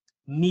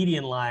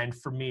median line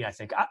for me, I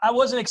think. I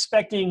wasn't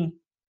expecting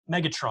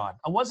Megatron.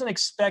 I wasn't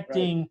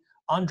expecting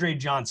Andre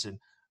Johnson.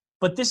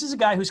 But this is a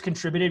guy who's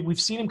contributed. We've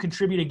seen him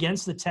contribute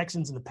against the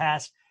Texans in the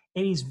past,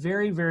 and he's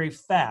very, very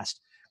fast.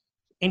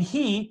 And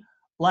he,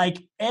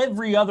 like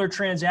every other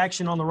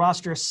transaction on the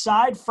roster,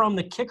 aside from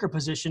the kicker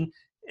position,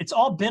 it's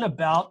all been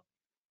about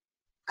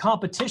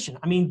competition.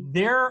 I mean,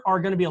 there are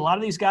going to be a lot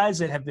of these guys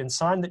that have been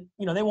signed that,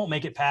 they won't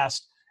make it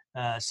past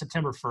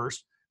September 1st,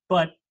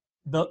 but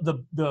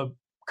the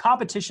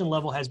competition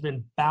level has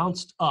been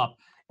bounced up.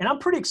 And I'm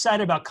pretty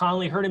excited about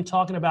Conley. Heard him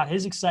talking about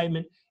his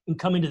excitement in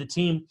coming to the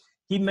team.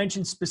 He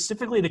mentioned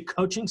specifically the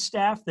coaching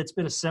staff that's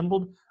been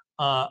assembled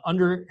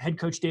under head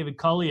coach David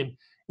Culley. And,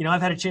 I've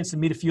had a chance to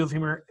meet a few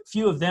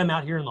of them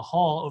out here in the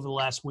hall over the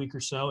last week or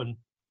so. And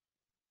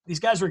these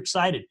guys are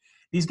excited.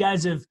 These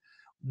guys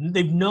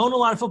they've known a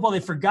lot of football.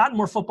 They've forgotten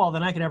more football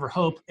than I could ever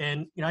hope.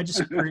 And,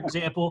 for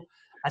example,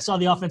 I saw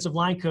the offensive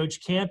line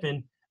coach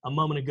camping a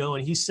moment ago,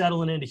 and he's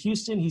settling into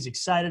Houston. He's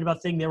excited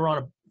about things. They were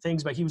on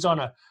things, but he was on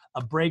a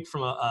break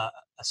from a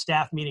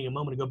staff meeting a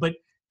moment ago. But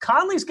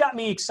Conley's got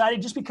me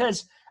excited just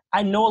because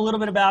I know a little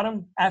bit about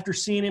him after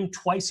seeing him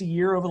twice a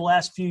year over the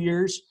last few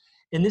years.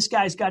 And this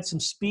guy's got some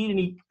speed,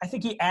 and I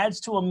think he adds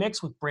to a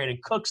mix with Brandon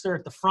Cooks there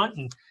at the front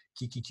and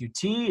Kiki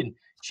QT and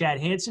Chad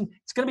Hansen.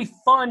 It's going to be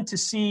fun to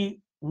see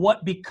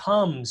what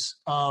becomes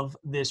of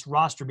this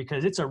roster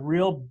because it's a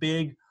real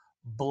big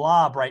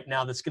blob right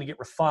now that's going to get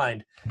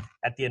refined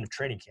at the end of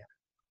training camp.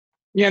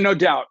 Yeah, no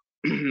doubt.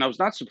 I was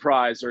not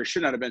surprised, or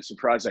should not have been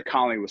surprised that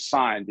Conley was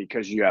signed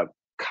because you have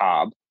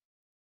Cobb,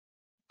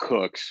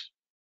 Cooks,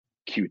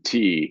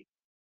 QT,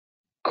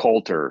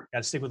 Coulter. Got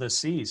to stick with those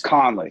C's.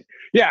 Conley.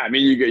 Yeah, I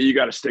mean, you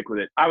got to stick with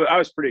it. I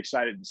was pretty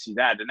excited to see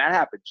that. And that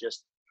happened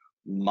just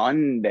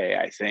Monday,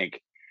 I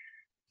think.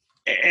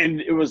 And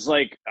it was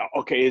like,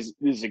 okay, is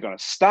it going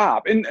to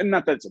stop? And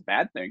not that it's a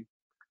bad thing.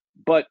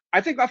 But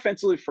I think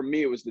offensively for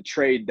me, it was the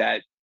trade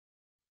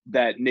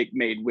that Nick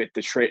made with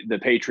the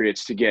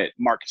Patriots to get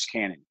Marcus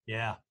Cannon.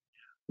 Yeah.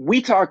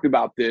 We talked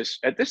about this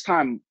at this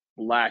time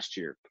last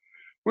year.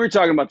 We were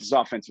talking about this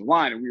offensive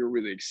line, and we were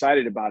really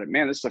excited about it.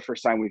 Man, this is the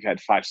first time we've had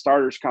 5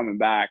 starters coming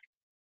back,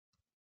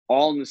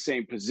 all in the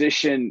same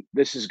position.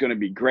 This is going to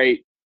be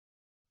great.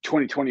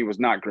 2020 was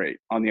not great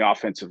on the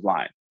offensive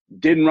line.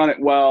 Didn't run it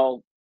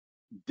well.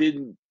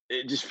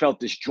 It just felt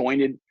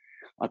disjointed.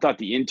 I thought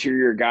the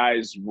interior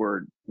guys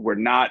were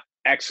not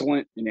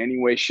excellent in any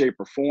way, shape,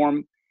 or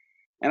form.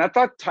 And I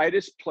thought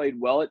Titus played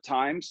well at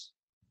times.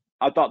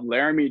 I thought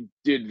Laramie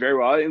did very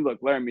well. And look,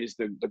 Laramie is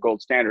the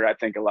gold standard, I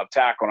think, at left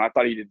tackle, and I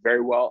thought he did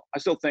very well. I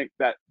still think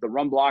that the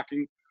run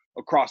blocking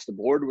across the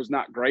board was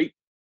not great.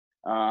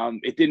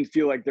 It didn't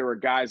feel like there were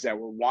guys that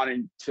were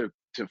wanting to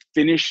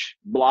finish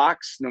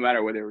blocks, no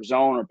matter whether they were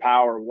zone or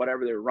power or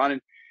whatever they were running.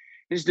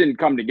 It just didn't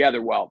come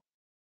together well.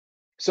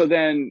 So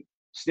then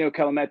Sneo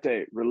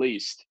Kelemete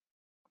released.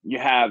 You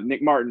have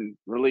Nick Martin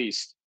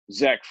released.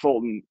 Zach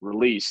Fulton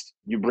released.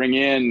 You bring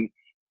in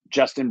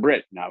Justin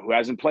Britt, now who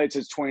hasn't played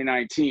since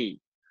 2019.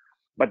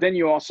 But then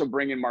you also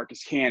bring in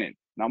Marcus Cannon.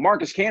 Now,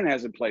 Marcus Cannon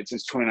hasn't played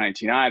since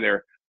 2019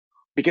 either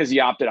because he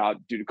opted out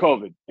due to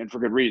COVID, and for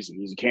good reason.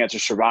 He's a cancer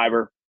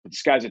survivor. But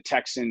this guy's a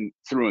Texan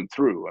through and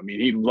through. I mean,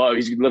 he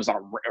lives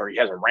on he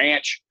has a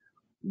ranch,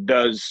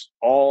 does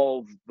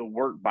all the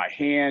work by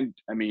hand.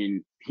 I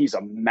mean, he's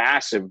a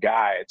massive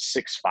guy at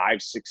 6'5",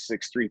 6'6",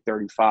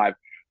 335.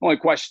 The only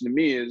question to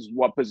me is,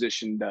 what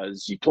position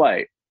does he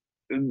play?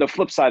 The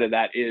flip side of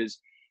that is,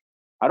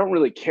 I don't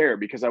really care,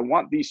 because I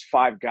want these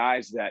 5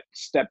 guys that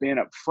step in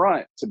up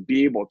front to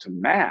be able to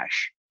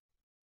mash.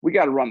 We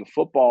got to run the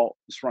football.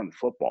 Just run the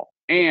football.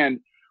 And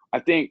I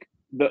think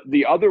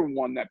the other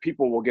one that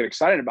people will get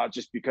excited about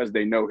just because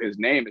they know his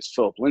name is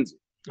Philip Lindsay.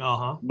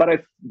 Uh-huh.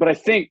 But I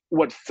think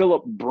what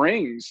Philip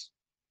brings,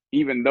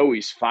 even though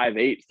he's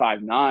 5'8",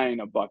 5'9",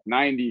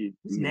 $190,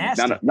 he's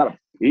nasty.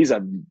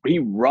 He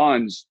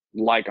runs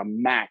like a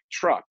Mack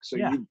truck. So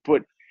you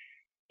put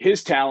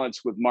his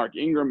talents with Mark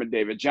Ingram and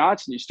David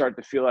Johnson, you start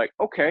to feel like,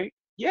 okay,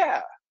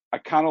 yeah, I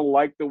kind of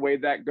like the way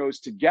that goes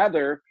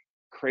together.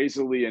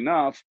 Crazily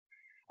enough,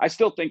 I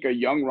still think a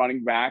young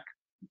running back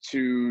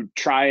to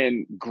try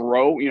and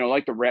grow,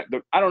 like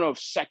I don't know if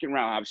second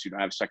round, obviously you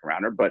don't have a second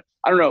rounder, but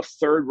I don't know if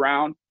third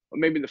round or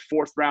maybe the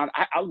fourth round.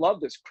 I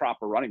love this crop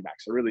of running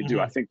backs. I really do.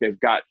 I think they've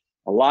got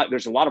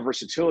there's a lot of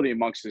versatility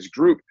amongst this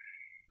group.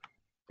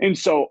 And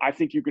so I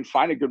think you can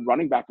find a good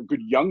running back, a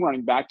good young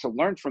running back to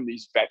learn from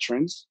these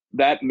veterans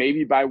that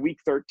maybe by week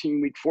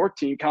 13, week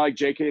 14, kind of like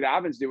J.K.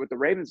 Dobbins did with the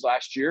Ravens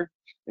last year,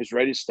 is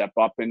ready to step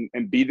up and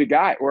be the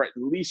guy, or at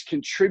least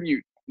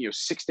contribute,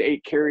 6 to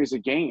 8 carries a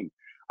game.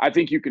 I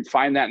think you can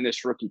find that in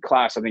this rookie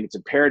class. I think it's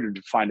imperative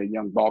to find a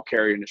young ball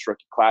carrier in this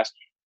rookie class.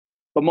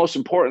 But most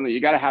importantly, you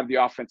got to have the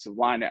offensive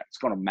line that's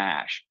going to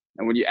mash.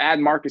 And when you add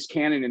Marcus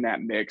Cannon in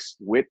that mix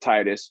with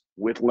Titus,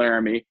 with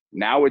Laramie,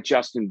 now with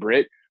Justin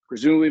Britt,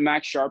 presumably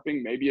Max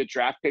Sharping, maybe a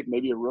draft pick,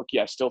 maybe a rookie,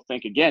 I still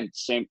think, again,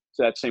 to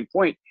that same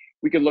point,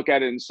 we could look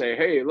at it and say,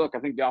 hey, look, I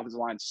think the offensive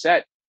line's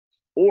set.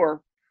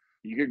 Or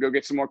you could go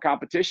get some more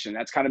competition.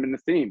 That's kind of been the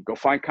theme. Go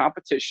find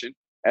competition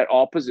at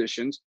all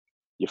positions.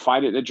 You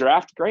find it in the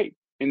draft, great.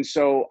 And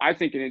so I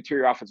think an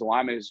interior offensive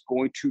lineman is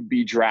going to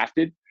be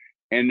drafted.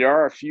 And there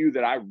are a few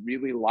that I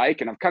really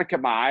like. And I've kind of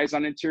kept my eyes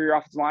on interior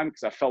offensive linemen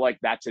because I felt like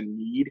that's a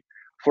need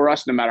for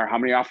us, no matter how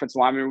many offensive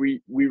linemen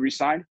we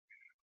re-sign.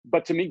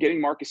 But to me, getting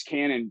Marcus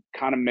Cannon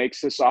kind of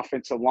makes this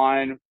offensive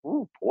line,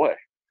 oh, boy,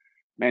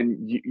 man,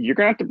 you're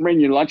going to have to bring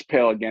your lunch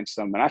pail against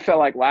them. And I felt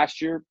like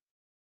last year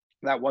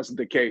that wasn't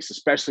the case,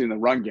 especially in the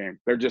run game.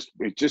 It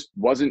just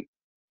wasn't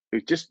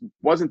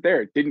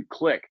there. It didn't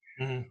click.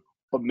 Mm-hmm.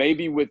 But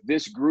maybe with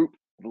this group,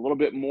 a little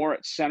bit more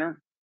at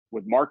center,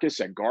 with Marcus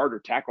at guard or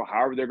tackle,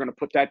 however they're going to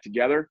put that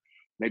together,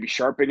 maybe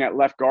Sharping at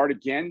left guard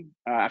again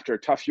after a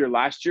tough year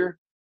last year,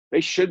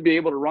 they should be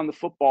able to run the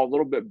football a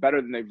little bit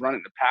better than they've run it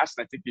in the past.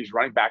 And I think these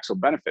running backs will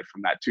benefit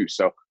from that too.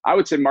 So I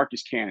would say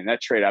Marcus Cannon,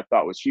 that trade I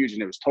thought was huge,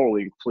 and it was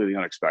totally and completely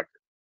unexpected.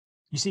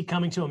 You see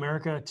coming to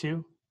America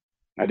too?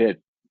 I did.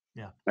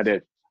 Yeah. I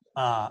did.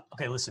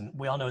 Okay, listen,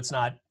 we all know it's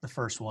not the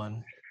first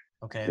one.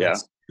 Okay. Yeah.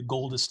 That's the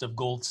goldest of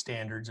gold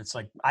standards. It's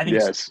like, I think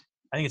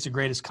it's the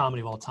greatest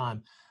comedy of all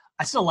time.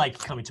 I still like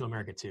Coming to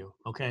America too.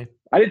 Okay.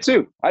 I did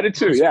too.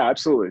 Yeah,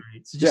 absolutely.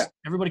 Right? So just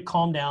everybody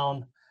calm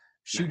down,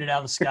 shoot it out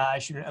of the sky,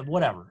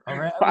 whatever. All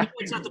right. I mean,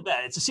 it's not the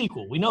bad. It's a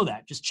sequel. We know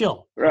that. Just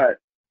chill. Right.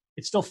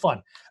 It's still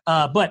fun.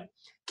 But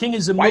King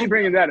is Zamunda. Why are you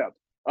bringing that up?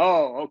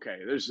 Oh, okay.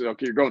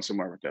 You're going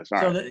somewhere with this.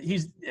 All right.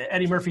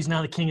 Eddie Murphy's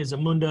now the King of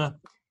Zamunda.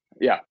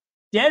 Yeah.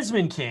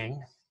 Desmond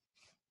King.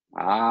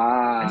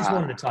 I just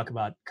wanted to talk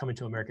about Coming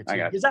to America too,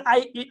 because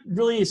it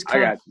really is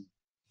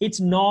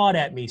it's gnawed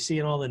at me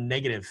seeing all the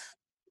negative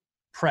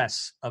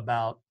press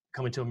about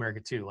Coming to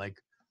America too. Like,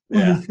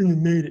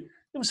 made it.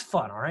 It was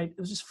fun. All right. It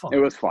was just fun. It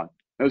was fun.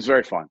 It was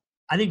very fun.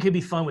 I think it could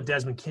be fun with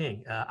Desmond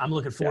King. I'm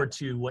looking forward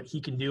to what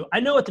he can do. I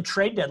know at the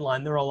trade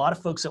deadline, there were a lot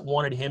of folks that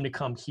wanted him to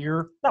come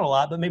here. Not a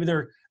lot, but maybe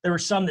there were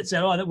some that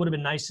said, oh, that would have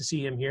been nice to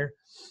see him here.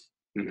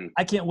 Mm-hmm.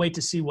 I can't wait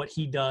to see what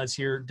he does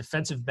here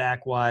defensive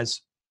back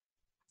wise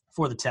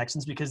for the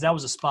Texans, because that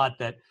was a spot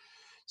that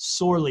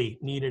sorely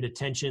needed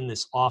attention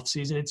this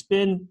offseason. It's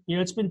been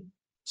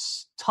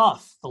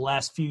tough the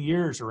last few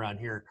years around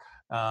here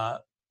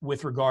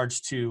with regards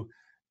to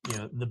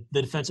the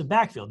defensive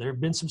backfield. There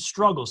have been some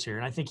struggles here,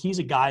 and I think he's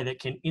a guy that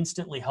can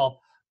instantly help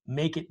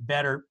make it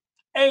better,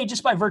 A,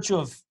 just by virtue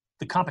of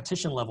the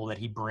competition level that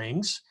he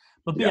brings,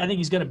 but B, I think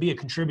he's going to be a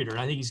contributor, and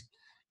I think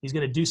he's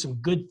going to do some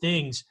good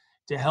things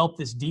to help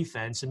this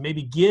defense and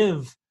maybe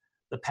give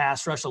the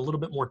pass rush a little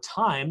bit more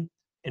time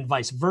and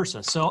vice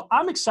versa. So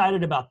I'm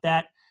excited about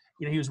that.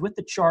 He was with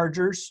the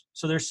Chargers,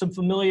 so there's some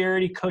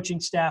familiarity coaching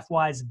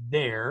staff-wise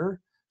there,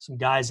 some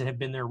guys that have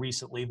been there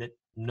recently that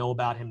know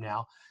about him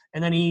now.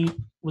 And then he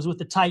was with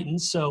the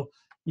Titans, so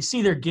you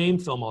see their game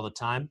film all the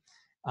time,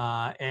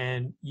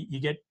 and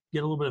you get a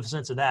little bit of a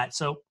sense of that.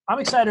 So I'm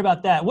excited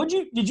about that.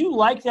 Did you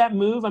like that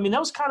move? I mean, that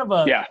was kind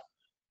of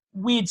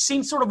we had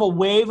seen sort of a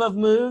wave of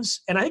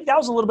moves, and I think that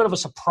was a little bit of a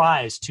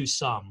surprise to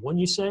some, wouldn't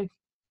you say?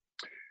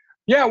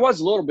 Yeah, it was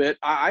a little bit.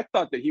 I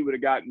thought that he would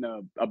have gotten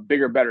a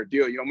bigger, better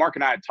deal. Mark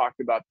and I had talked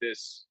about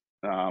this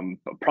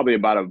probably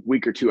about a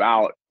week or two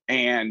out,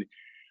 and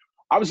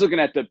I was looking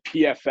at the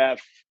PFF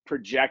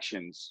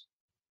projections.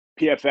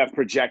 PFF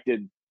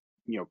projected,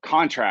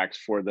 contracts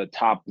for the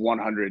top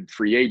 100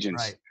 free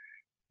agents. Right.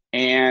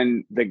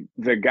 And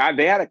the guy,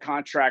 they had a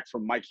contract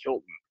from Mike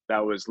Hilton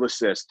that was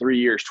listed as 3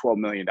 years, $12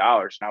 million.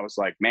 And I was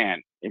like,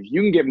 man, if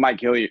you can get Mike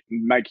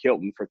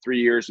Hilton for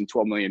 3 years and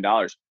 $12 million,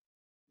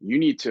 you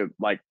need to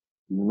like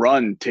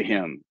run to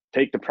him,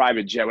 take the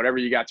private jet, whatever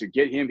you got to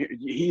get him.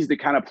 He's the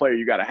kind of player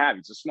you got to have.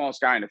 He's the smallest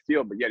guy in the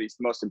field, but yet he's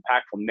the most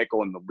impactful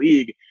nickel in the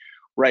league,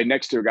 right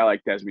next to a guy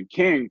like Desmond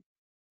King.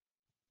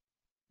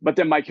 But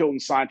then Mike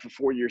Hilton signed for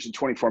 4 years and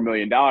 $24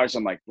 million.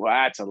 I'm like, well,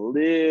 that's a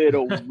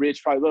little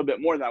rich, probably a little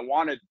bit more than I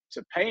wanted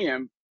to pay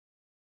him.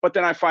 But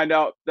then I find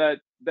out that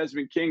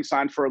Desmond King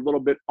signed for a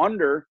little bit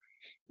under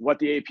what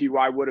the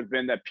APY would have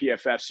been that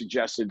PFF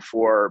suggested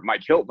for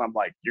Mike Hilton. I'm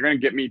like, you're going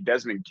to get me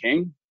Desmond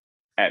King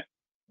at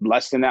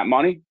less than that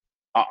money?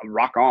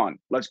 Rock on.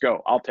 Let's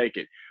go. I'll take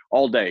it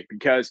all day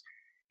because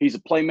he's a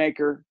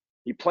playmaker.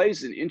 He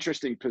plays an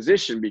interesting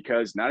position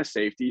because not a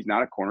safety, he's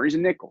not a corner, he's a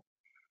nickel.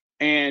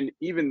 And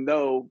even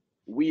though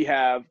we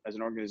have, as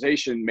an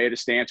organization, made a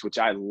stance, which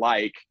I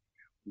like,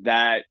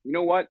 that, you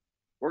know what,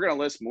 we're going to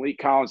list Maliek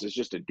Collins as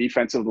just a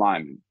defensive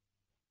lineman.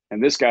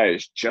 And this guy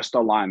is just a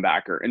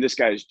linebacker. And this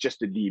guy is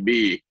just a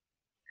DB.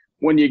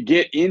 When you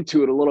get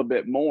into it a little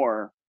bit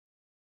more,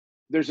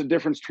 there's a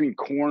difference between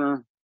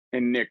corner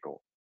and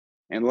nickel.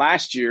 And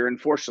last year,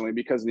 unfortunately,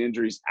 because of the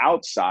injuries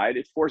outside,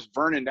 it forced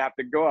Vernon to have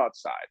to go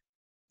outside.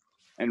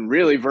 And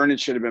really, Vernon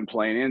should have been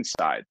playing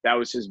inside. That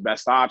was his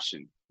best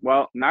option.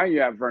 Well, now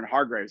you have Vernon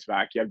Hargreaves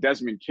back. You have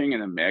Desmond King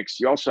in the mix.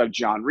 You also have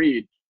John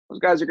Reed. Those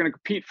guys are going to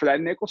compete for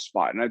that nickel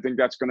spot. And I think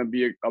that's going to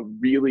be a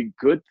really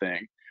good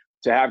thing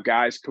to have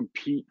guys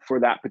compete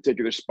for that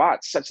particular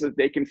spot such that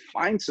they can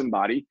find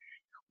somebody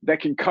that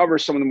can cover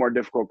some of the more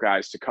difficult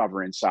guys to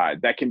cover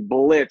inside, that can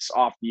blitz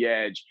off the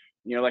edge,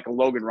 you know, like a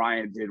Logan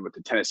Ryan did with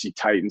the Tennessee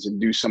Titans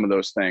and do some of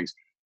those things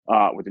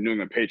with the New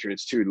England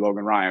Patriots too,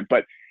 Logan Ryan.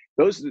 But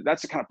that's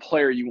the kind of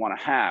player you want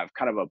to have,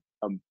 kind of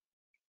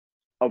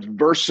a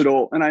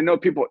versatile. And I know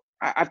people,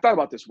 I've thought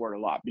about this word a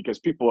lot because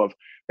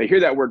they hear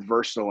that word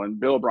versatile, and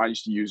Bill O'Brien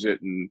used to use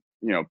it, and,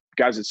 you know,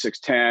 guys at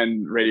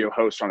 610 radio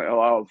hosts on it,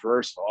 oh,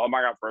 versatile. Oh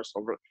my God,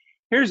 versatile.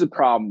 Here's the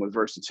problem with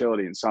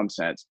versatility in some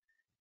sense.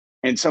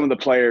 And some of the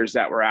players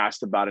that were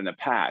asked about in the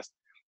past,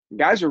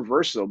 guys are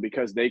versatile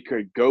because they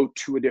could go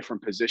to a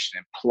different position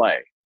and play.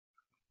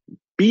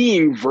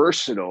 Being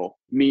versatile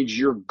means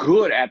you're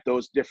good at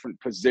those different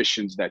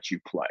positions that you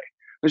play.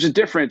 There's a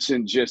difference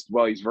in just,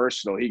 well, he's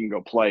versatile, he can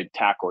go play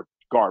tackle or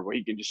guard, where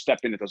he can just step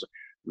into those.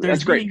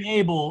 There's being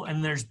able,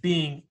 and there's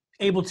being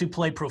able to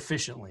play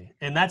proficiently.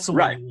 And that's the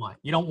one you want.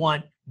 You don't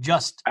want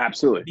just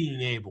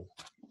being able.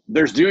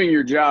 There's doing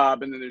your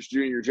job, and then there's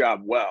doing your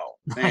job well.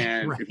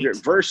 And if you're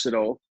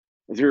versatile,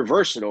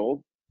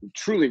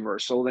 truly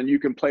versatile, then you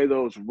can play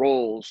those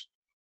roles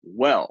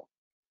well.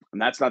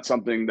 And that's not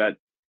something that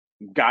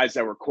guys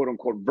that were quote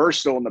unquote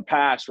versatile in the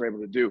past were able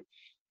to do.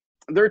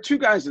 There are two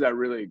guys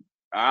that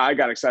I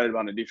got excited about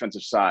on the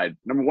defensive side.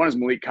 Number one is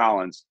Maliek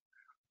Collins.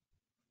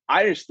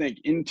 I just think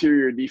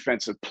interior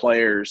defensive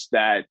players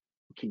that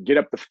can get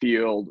up the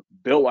field,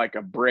 built like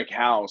a brick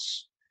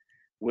house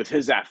with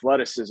his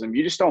athleticism,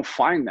 you just don't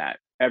find that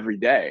every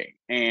day.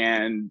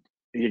 And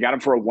you got him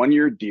for a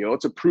 1-year deal.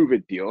 It's a prove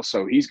it deal.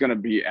 So he's going to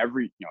be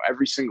every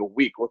single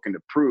week looking to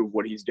prove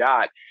what he's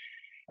got.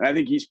 And I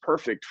think he's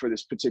perfect for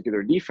this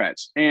particular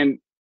defense. And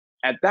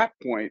at that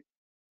point,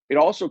 it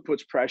also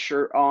puts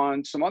pressure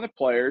on some other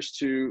players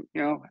to,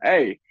 you know,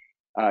 hey,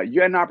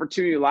 you had an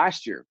opportunity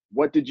last year.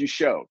 What did you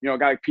show? You know, a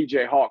guy like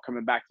PJ Hawk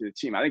coming back to the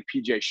team. I think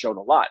PJ showed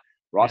a lot.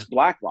 Ross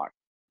Blacklock,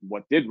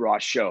 what did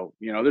Ross show?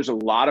 You know, there's going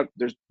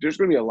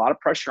to be a lot of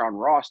pressure on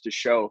Ross to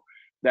show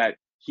that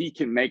he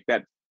can make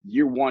that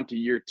year 1 to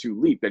year 2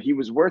 leap, that he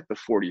was worth the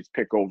 40th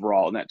pick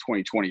overall in that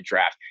 2020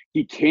 draft.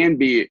 He can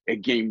be a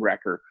game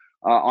wrecker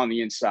on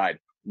the inside.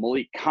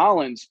 Maliek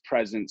Collins'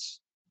 presence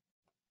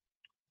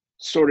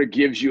sort of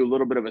gives you a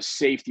little bit of a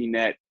safety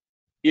net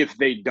if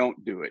they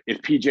don't do it.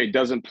 If PJ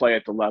doesn't play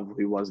at the level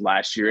he was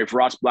last year, if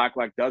Ross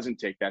Blacklock doesn't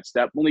take that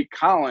step, Maliek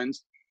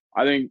Collins,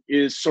 I think,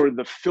 is sort of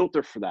the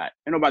filter for that.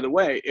 And oh, by the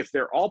way, if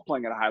they're all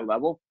playing at a high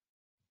level,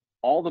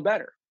 all the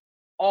better.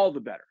 All the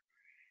better.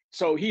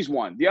 So he's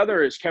one. The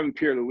other is Kevin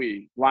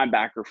Pierre-Louis,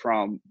 linebacker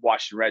from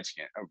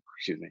Washington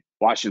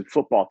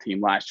football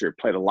team last year.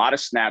 Played a lot of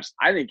snaps.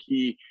 I think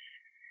he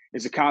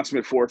is a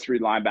consummate 4-3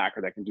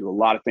 linebacker that can do a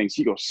lot of things.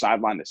 He goes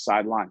sideline to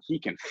sideline. He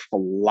can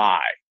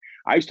fly.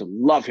 I used to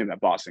love him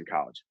at Boston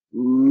College.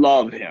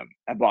 Loved him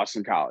at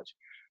Boston College.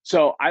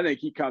 So I think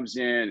he comes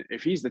in,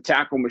 if he's the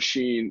tackle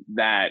machine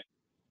that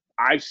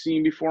I've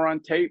seen before on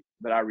tape,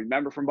 that I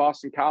remember from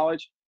Boston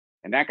College,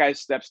 and that guy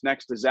steps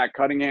next to Zach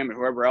Cunningham and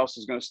whoever else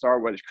is going to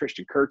start, whether it's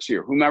Christian Kirksey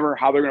or whomever,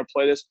 how they're going to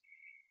play this,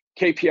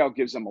 KPL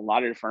gives them a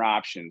lot of different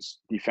options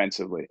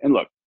defensively. And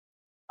look,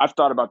 I've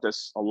thought about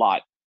this a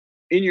lot.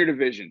 In your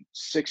division,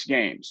 6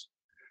 games,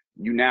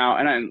 you now,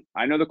 and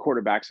I know the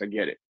quarterbacks, I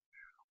get it,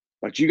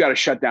 but you got to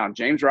shut down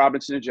James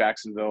Robinson in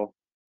Jacksonville,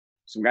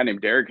 some guy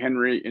named Derrick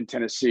Henry in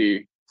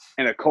Tennessee,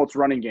 and a Colts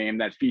running game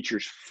that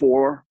features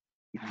 4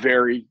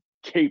 very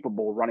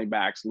capable running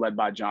backs led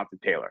by Jonathan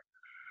Taylor.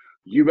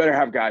 You better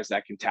have guys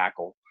that can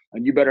tackle,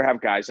 and you better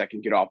have guys that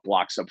can get off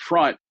blocks up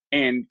front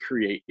and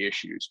create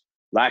issues.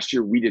 Last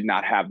year, we did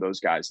not have those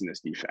guys in this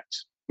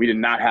defense. We did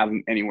not have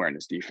them anywhere in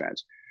this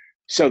defense.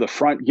 So the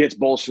front gets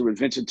bolstered with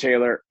Vincent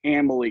Taylor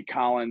and Malik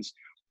Collins.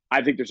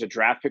 I think there's a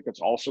draft pick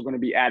that's also going to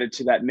be added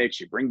to that mix.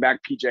 You bring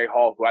back P.J.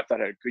 Hall, who I thought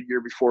had a good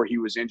year before he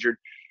was injured.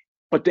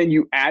 But then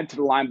you add to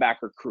the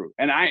linebacker crew.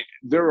 And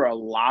there are a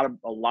lot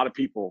of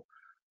people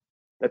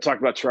that talk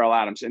about Terrell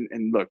Adams. And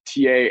look,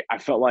 TA, I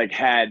felt like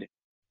had,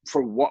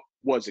 for what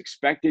was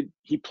expected,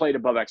 he played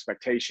above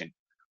expectation.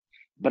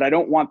 But I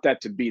don't want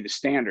that to be the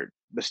standard.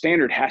 The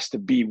standard has to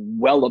be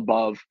well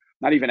above,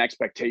 not even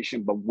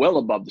expectation, but well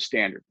above the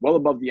standard, well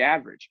above the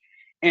average.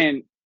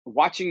 And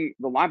watching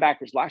the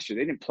linebackers last year,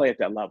 they didn't play at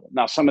that level.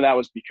 Now, some of that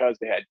was because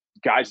they had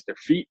guys at their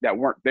feet that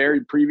weren't there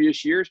in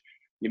previous years.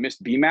 You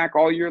missed BMAC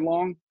all year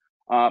long.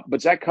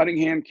 But Zach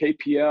Cunningham,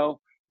 KPL,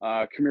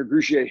 Kamir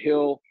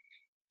Grugier-Hill,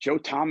 Joe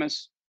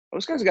Thomas,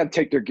 those guys got to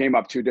take their game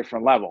up to a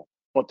different level,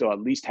 but they'll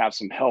at least have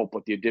some help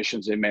with the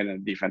additions they made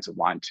in the defensive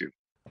line too.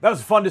 That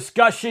was a fun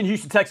discussion.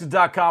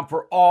 HoustonTexans.com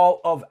for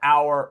all of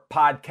our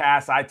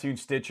podcasts, iTunes,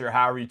 Stitcher,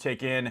 however you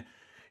take in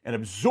and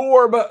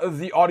absorb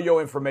the audio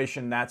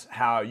information. That's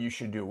how you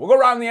should do. We'll go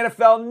around the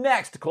NFL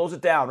next to close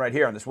it down right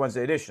here on this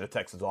Wednesday edition of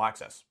Texans All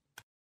Access.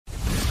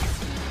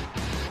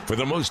 For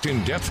the most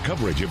in-depth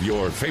coverage of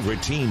your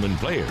favorite team and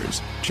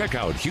players, check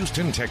out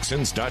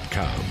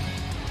HoustonTexans.com.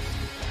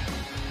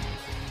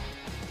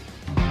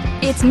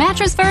 It's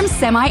Mattress Firm's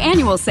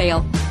semi-annual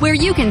sale, where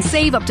you can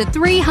save up to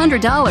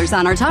 $300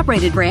 on our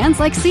top-rated brands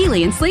like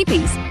Sealy and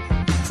Sleepy's.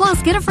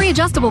 Plus, get a free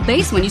adjustable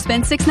base when you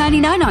spend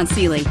 $6.99 on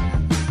Sealy.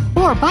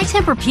 Or buy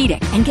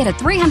Tempur-Pedic and get a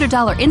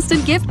 $300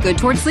 instant gift good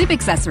towards sleep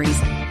accessories.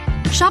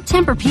 Shop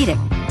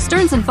Tempur-Pedic,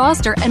 Stearns &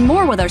 Foster, and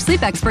more with our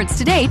sleep experts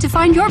today to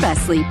find your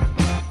best sleep.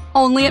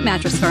 Only at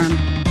Mattress Firm.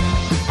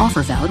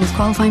 Offer valid with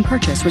qualifying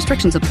purchase.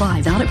 Restrictions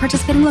apply. Valid at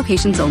participating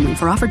locations only.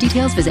 For offer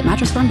details, visit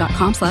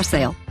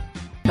mattressfirm.com/sale.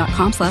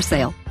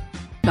 .com/sale.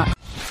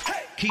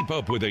 Keep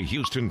up with the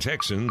Houston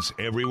Texans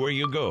everywhere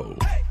you go.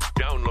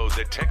 Download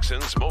the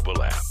Texans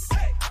mobile app.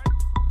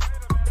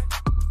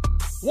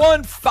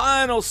 One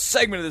final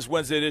segment of this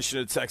Wednesday edition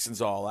of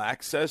Texans All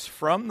Access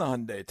from the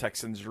Hyundai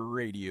Texans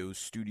radio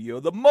studio.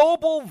 The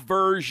mobile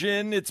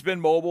version. It's been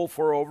mobile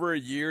for over a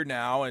year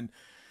now. And,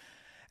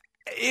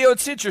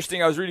 it's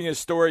interesting. I was reading a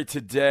story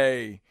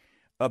today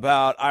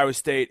about Iowa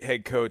State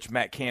head coach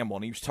Matt Campbell,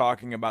 and he was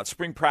talking about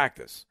spring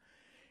practice.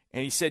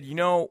 And he said,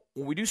 when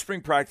we do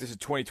spring practice in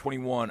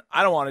 2021,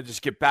 I don't want to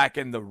just get back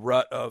in the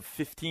rut of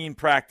 15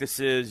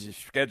 practices, you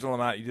schedule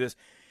them out, you do this.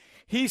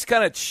 He's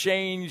kind of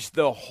changed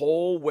the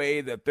whole way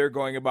that they're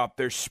going about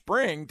their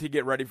spring to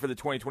get ready for the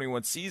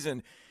 2021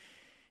 season.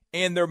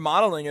 And they're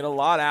modeling it a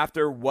lot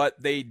after what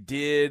they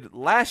did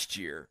last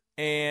year.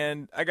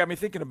 And I got me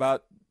thinking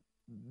about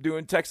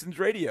doing Texans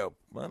radio.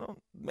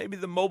 Maybe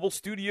the mobile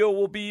studio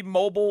will be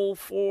mobile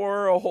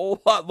for a whole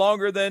lot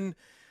longer than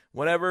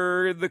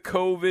whenever the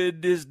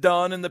COVID is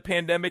done and the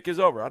pandemic is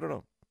over. I don't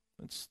know.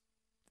 It's,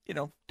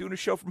 doing a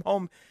show from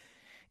home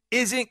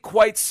isn't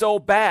quite so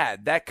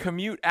bad. That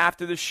commute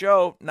after the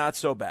show, not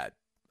so bad.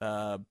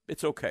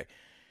 It's okay.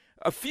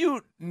 A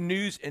few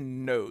news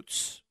and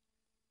notes.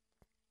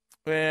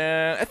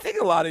 I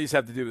think a lot of these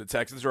have to do with the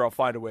Texans, or I'll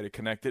find a way to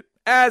connect it.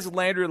 As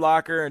Landry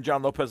Locker and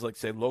John Lopez like to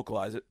say,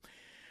 localize it.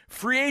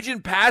 Free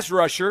agent pass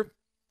rusher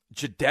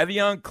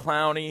Jadeveon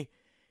Clowney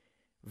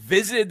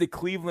visited the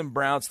Cleveland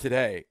Browns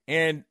today.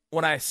 And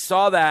when I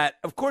saw that,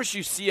 of course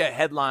you see a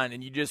headline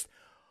and you just,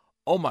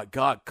 oh my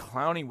God,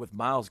 Clowney with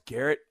Myles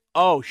Garrett?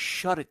 Oh,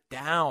 shut it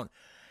down.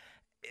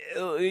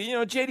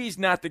 JD's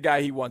not the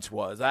guy he once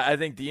was. I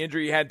think the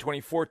injury he had in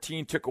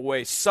 2014 took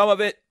away some of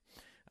it.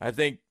 I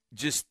think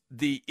just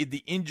the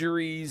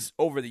injuries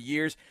over the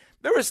years.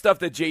 There was stuff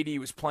that JD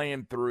was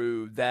playing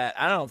through that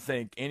I don't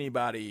think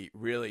anybody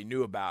really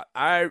knew about.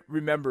 I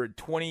remember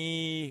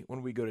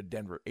when we go to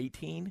Denver,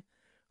 18?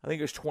 I think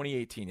it was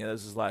 2018. Yeah,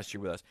 this was last year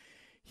with us.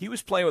 He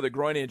was playing with a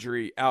groin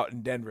injury out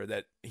in Denver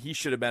that he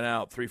should have been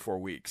out 3-4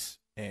 weeks,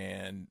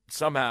 and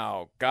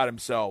somehow got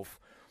himself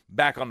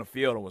back on the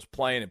field and was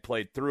playing and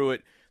played through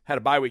it. Had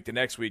a bye week the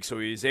next week, so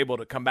he was able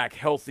to come back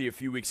healthy a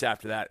few weeks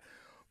after that.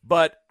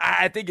 But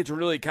I think it's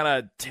really kind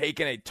of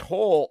taken a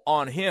toll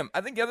on him. I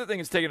think the other thing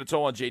that's taken a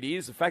toll on JD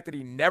is the fact that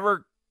he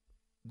never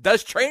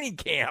does training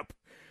camp.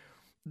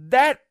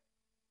 That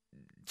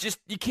just,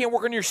 you can't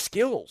work on your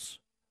skills,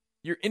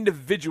 your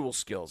individual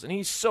skills, and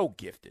he's so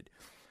gifted.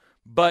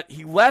 But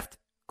he left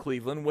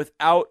Cleveland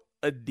without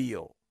a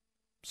deal.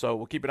 So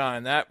we'll keep an eye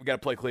on that. We got to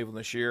play Cleveland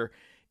this year.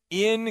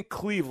 In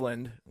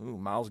Cleveland,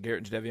 Myles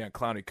Garrett and Jadeveon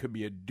Clowney could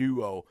be a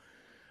duo.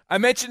 I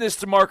mentioned this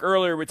to Mark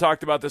earlier. We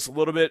talked about this a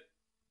little bit.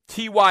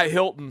 T.Y.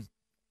 Hilton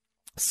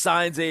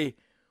signs a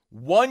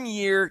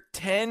 1-year,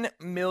 $10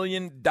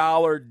 million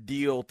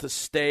deal to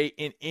stay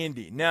in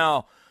Indy.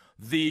 Now,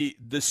 the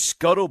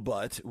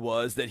scuttlebutt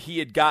was that he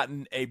had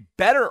gotten a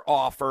better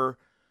offer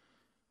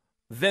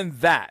than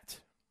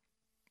that.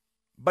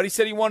 But he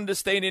said he wanted to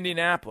stay in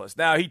Indianapolis.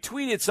 Now, he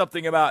tweeted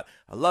something about,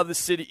 I love the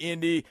city,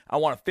 Indy. I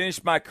want to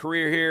finish my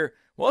career here.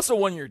 Well, it's a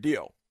 1-year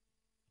deal.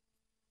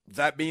 Does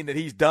that mean that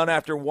he's done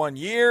after 1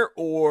 year,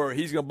 or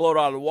he's going to blow it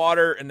out of the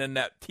water and then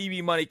that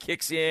TV money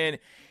kicks in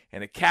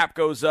and the cap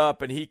goes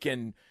up and he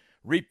can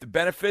reap the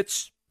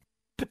benefits?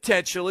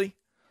 Potentially.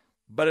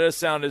 But it does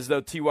sound as though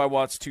T.Y.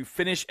 wants to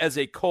finish as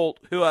a Colt,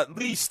 who at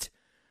least,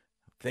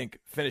 I think,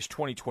 finished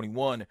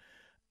 2021.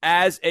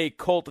 As a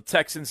Colt, the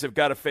Texans have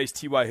got to face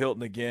T.Y.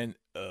 Hilton again.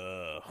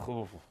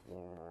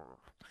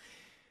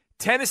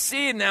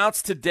 Tennessee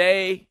announced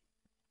today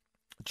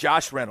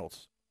Josh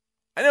Reynolds.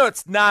 I know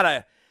it's not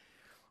a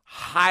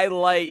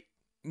highlight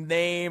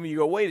name. You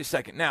go, wait a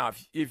second. Now,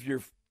 if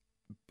you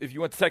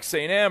went to Texas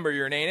A&M or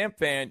you're an A&M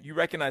fan, you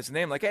recognize the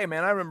name. Like, hey,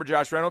 man, I remember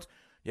Josh Reynolds.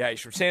 Yeah,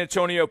 he's from San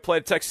Antonio,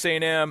 played at Texas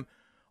A&M.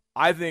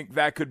 I think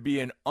that could be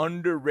an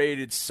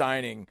underrated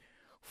signing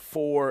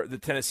for the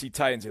Tennessee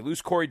Titans. They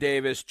lose Corey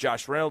Davis.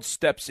 Josh Reynolds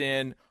steps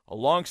in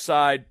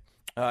alongside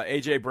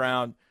A.J.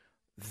 Brown.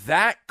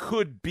 That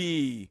could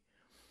be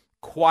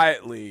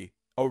quietly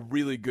a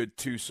really good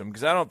twosome,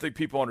 because I don't think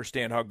people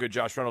understand how good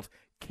Josh Reynolds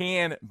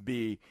can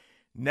be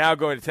now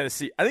going to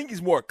Tennessee. I think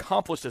he's more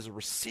accomplished as a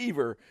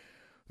receiver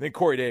than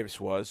Corey Davis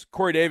was.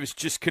 Corey Davis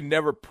just could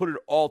never put it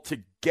all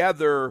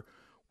together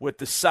with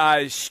the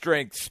size,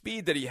 strength,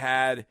 speed that he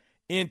had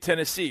in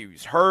Tennessee. He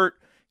was hurt.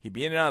 He'd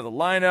be in and out of the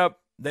lineup.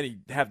 Then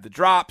he'd have the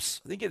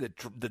drops. I think he had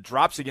the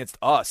drops against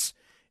us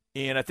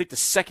in, I think, the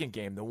second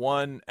game, the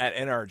one at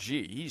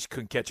NRG. He just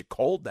couldn't catch a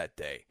cold that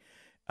day.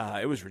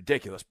 It was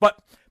ridiculous. But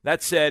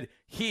that said,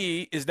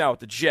 he is now with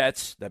the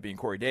Jets, that being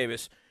Corey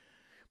Davis.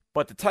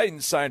 But the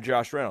Titans signed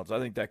Josh Reynolds. I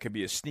think that could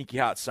be a sneaky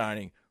hot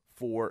signing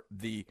for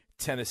the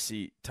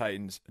Tennessee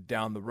Titans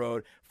down the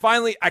road.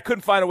 Finally, I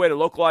couldn't find a way to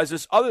localize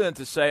this other than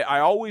to say I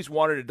always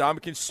wanted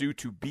Ndamukong Suh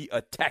to be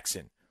a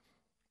Texan.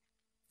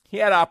 He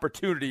had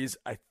opportunities,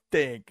 I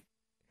think.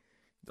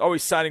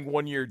 Always signing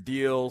one-year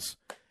deals.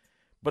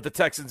 But the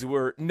Texans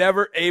were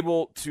never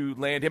able to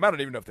land him. I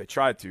don't even know if they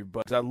tried to,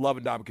 but I love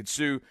Ndamukong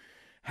Suh.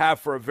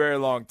 Have for a very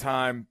long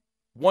time.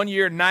 1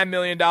 year, $9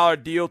 million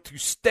deal to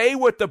stay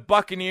with the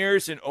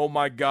Buccaneers. And, oh,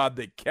 my God,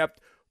 they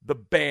kept the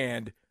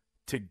band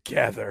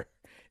together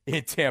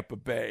in Tampa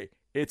Bay.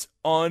 It's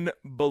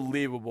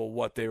unbelievable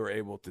what they were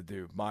able to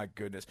do. My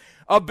goodness.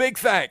 A big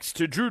thanks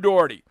to Drew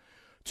Doherty,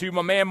 to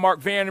my man Mark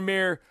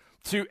Vandermeer,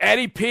 to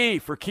Eddie P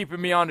for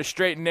keeping me on the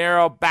straight and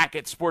narrow back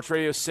at Sports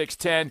Radio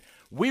 610.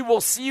 We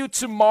will see you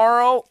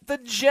tomorrow. The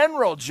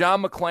General,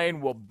 John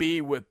McClain, will be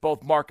with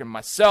both Mark and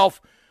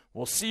myself.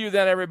 We'll see you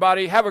then,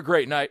 everybody. Have a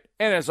great night.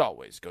 And as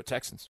always, go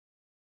Texans.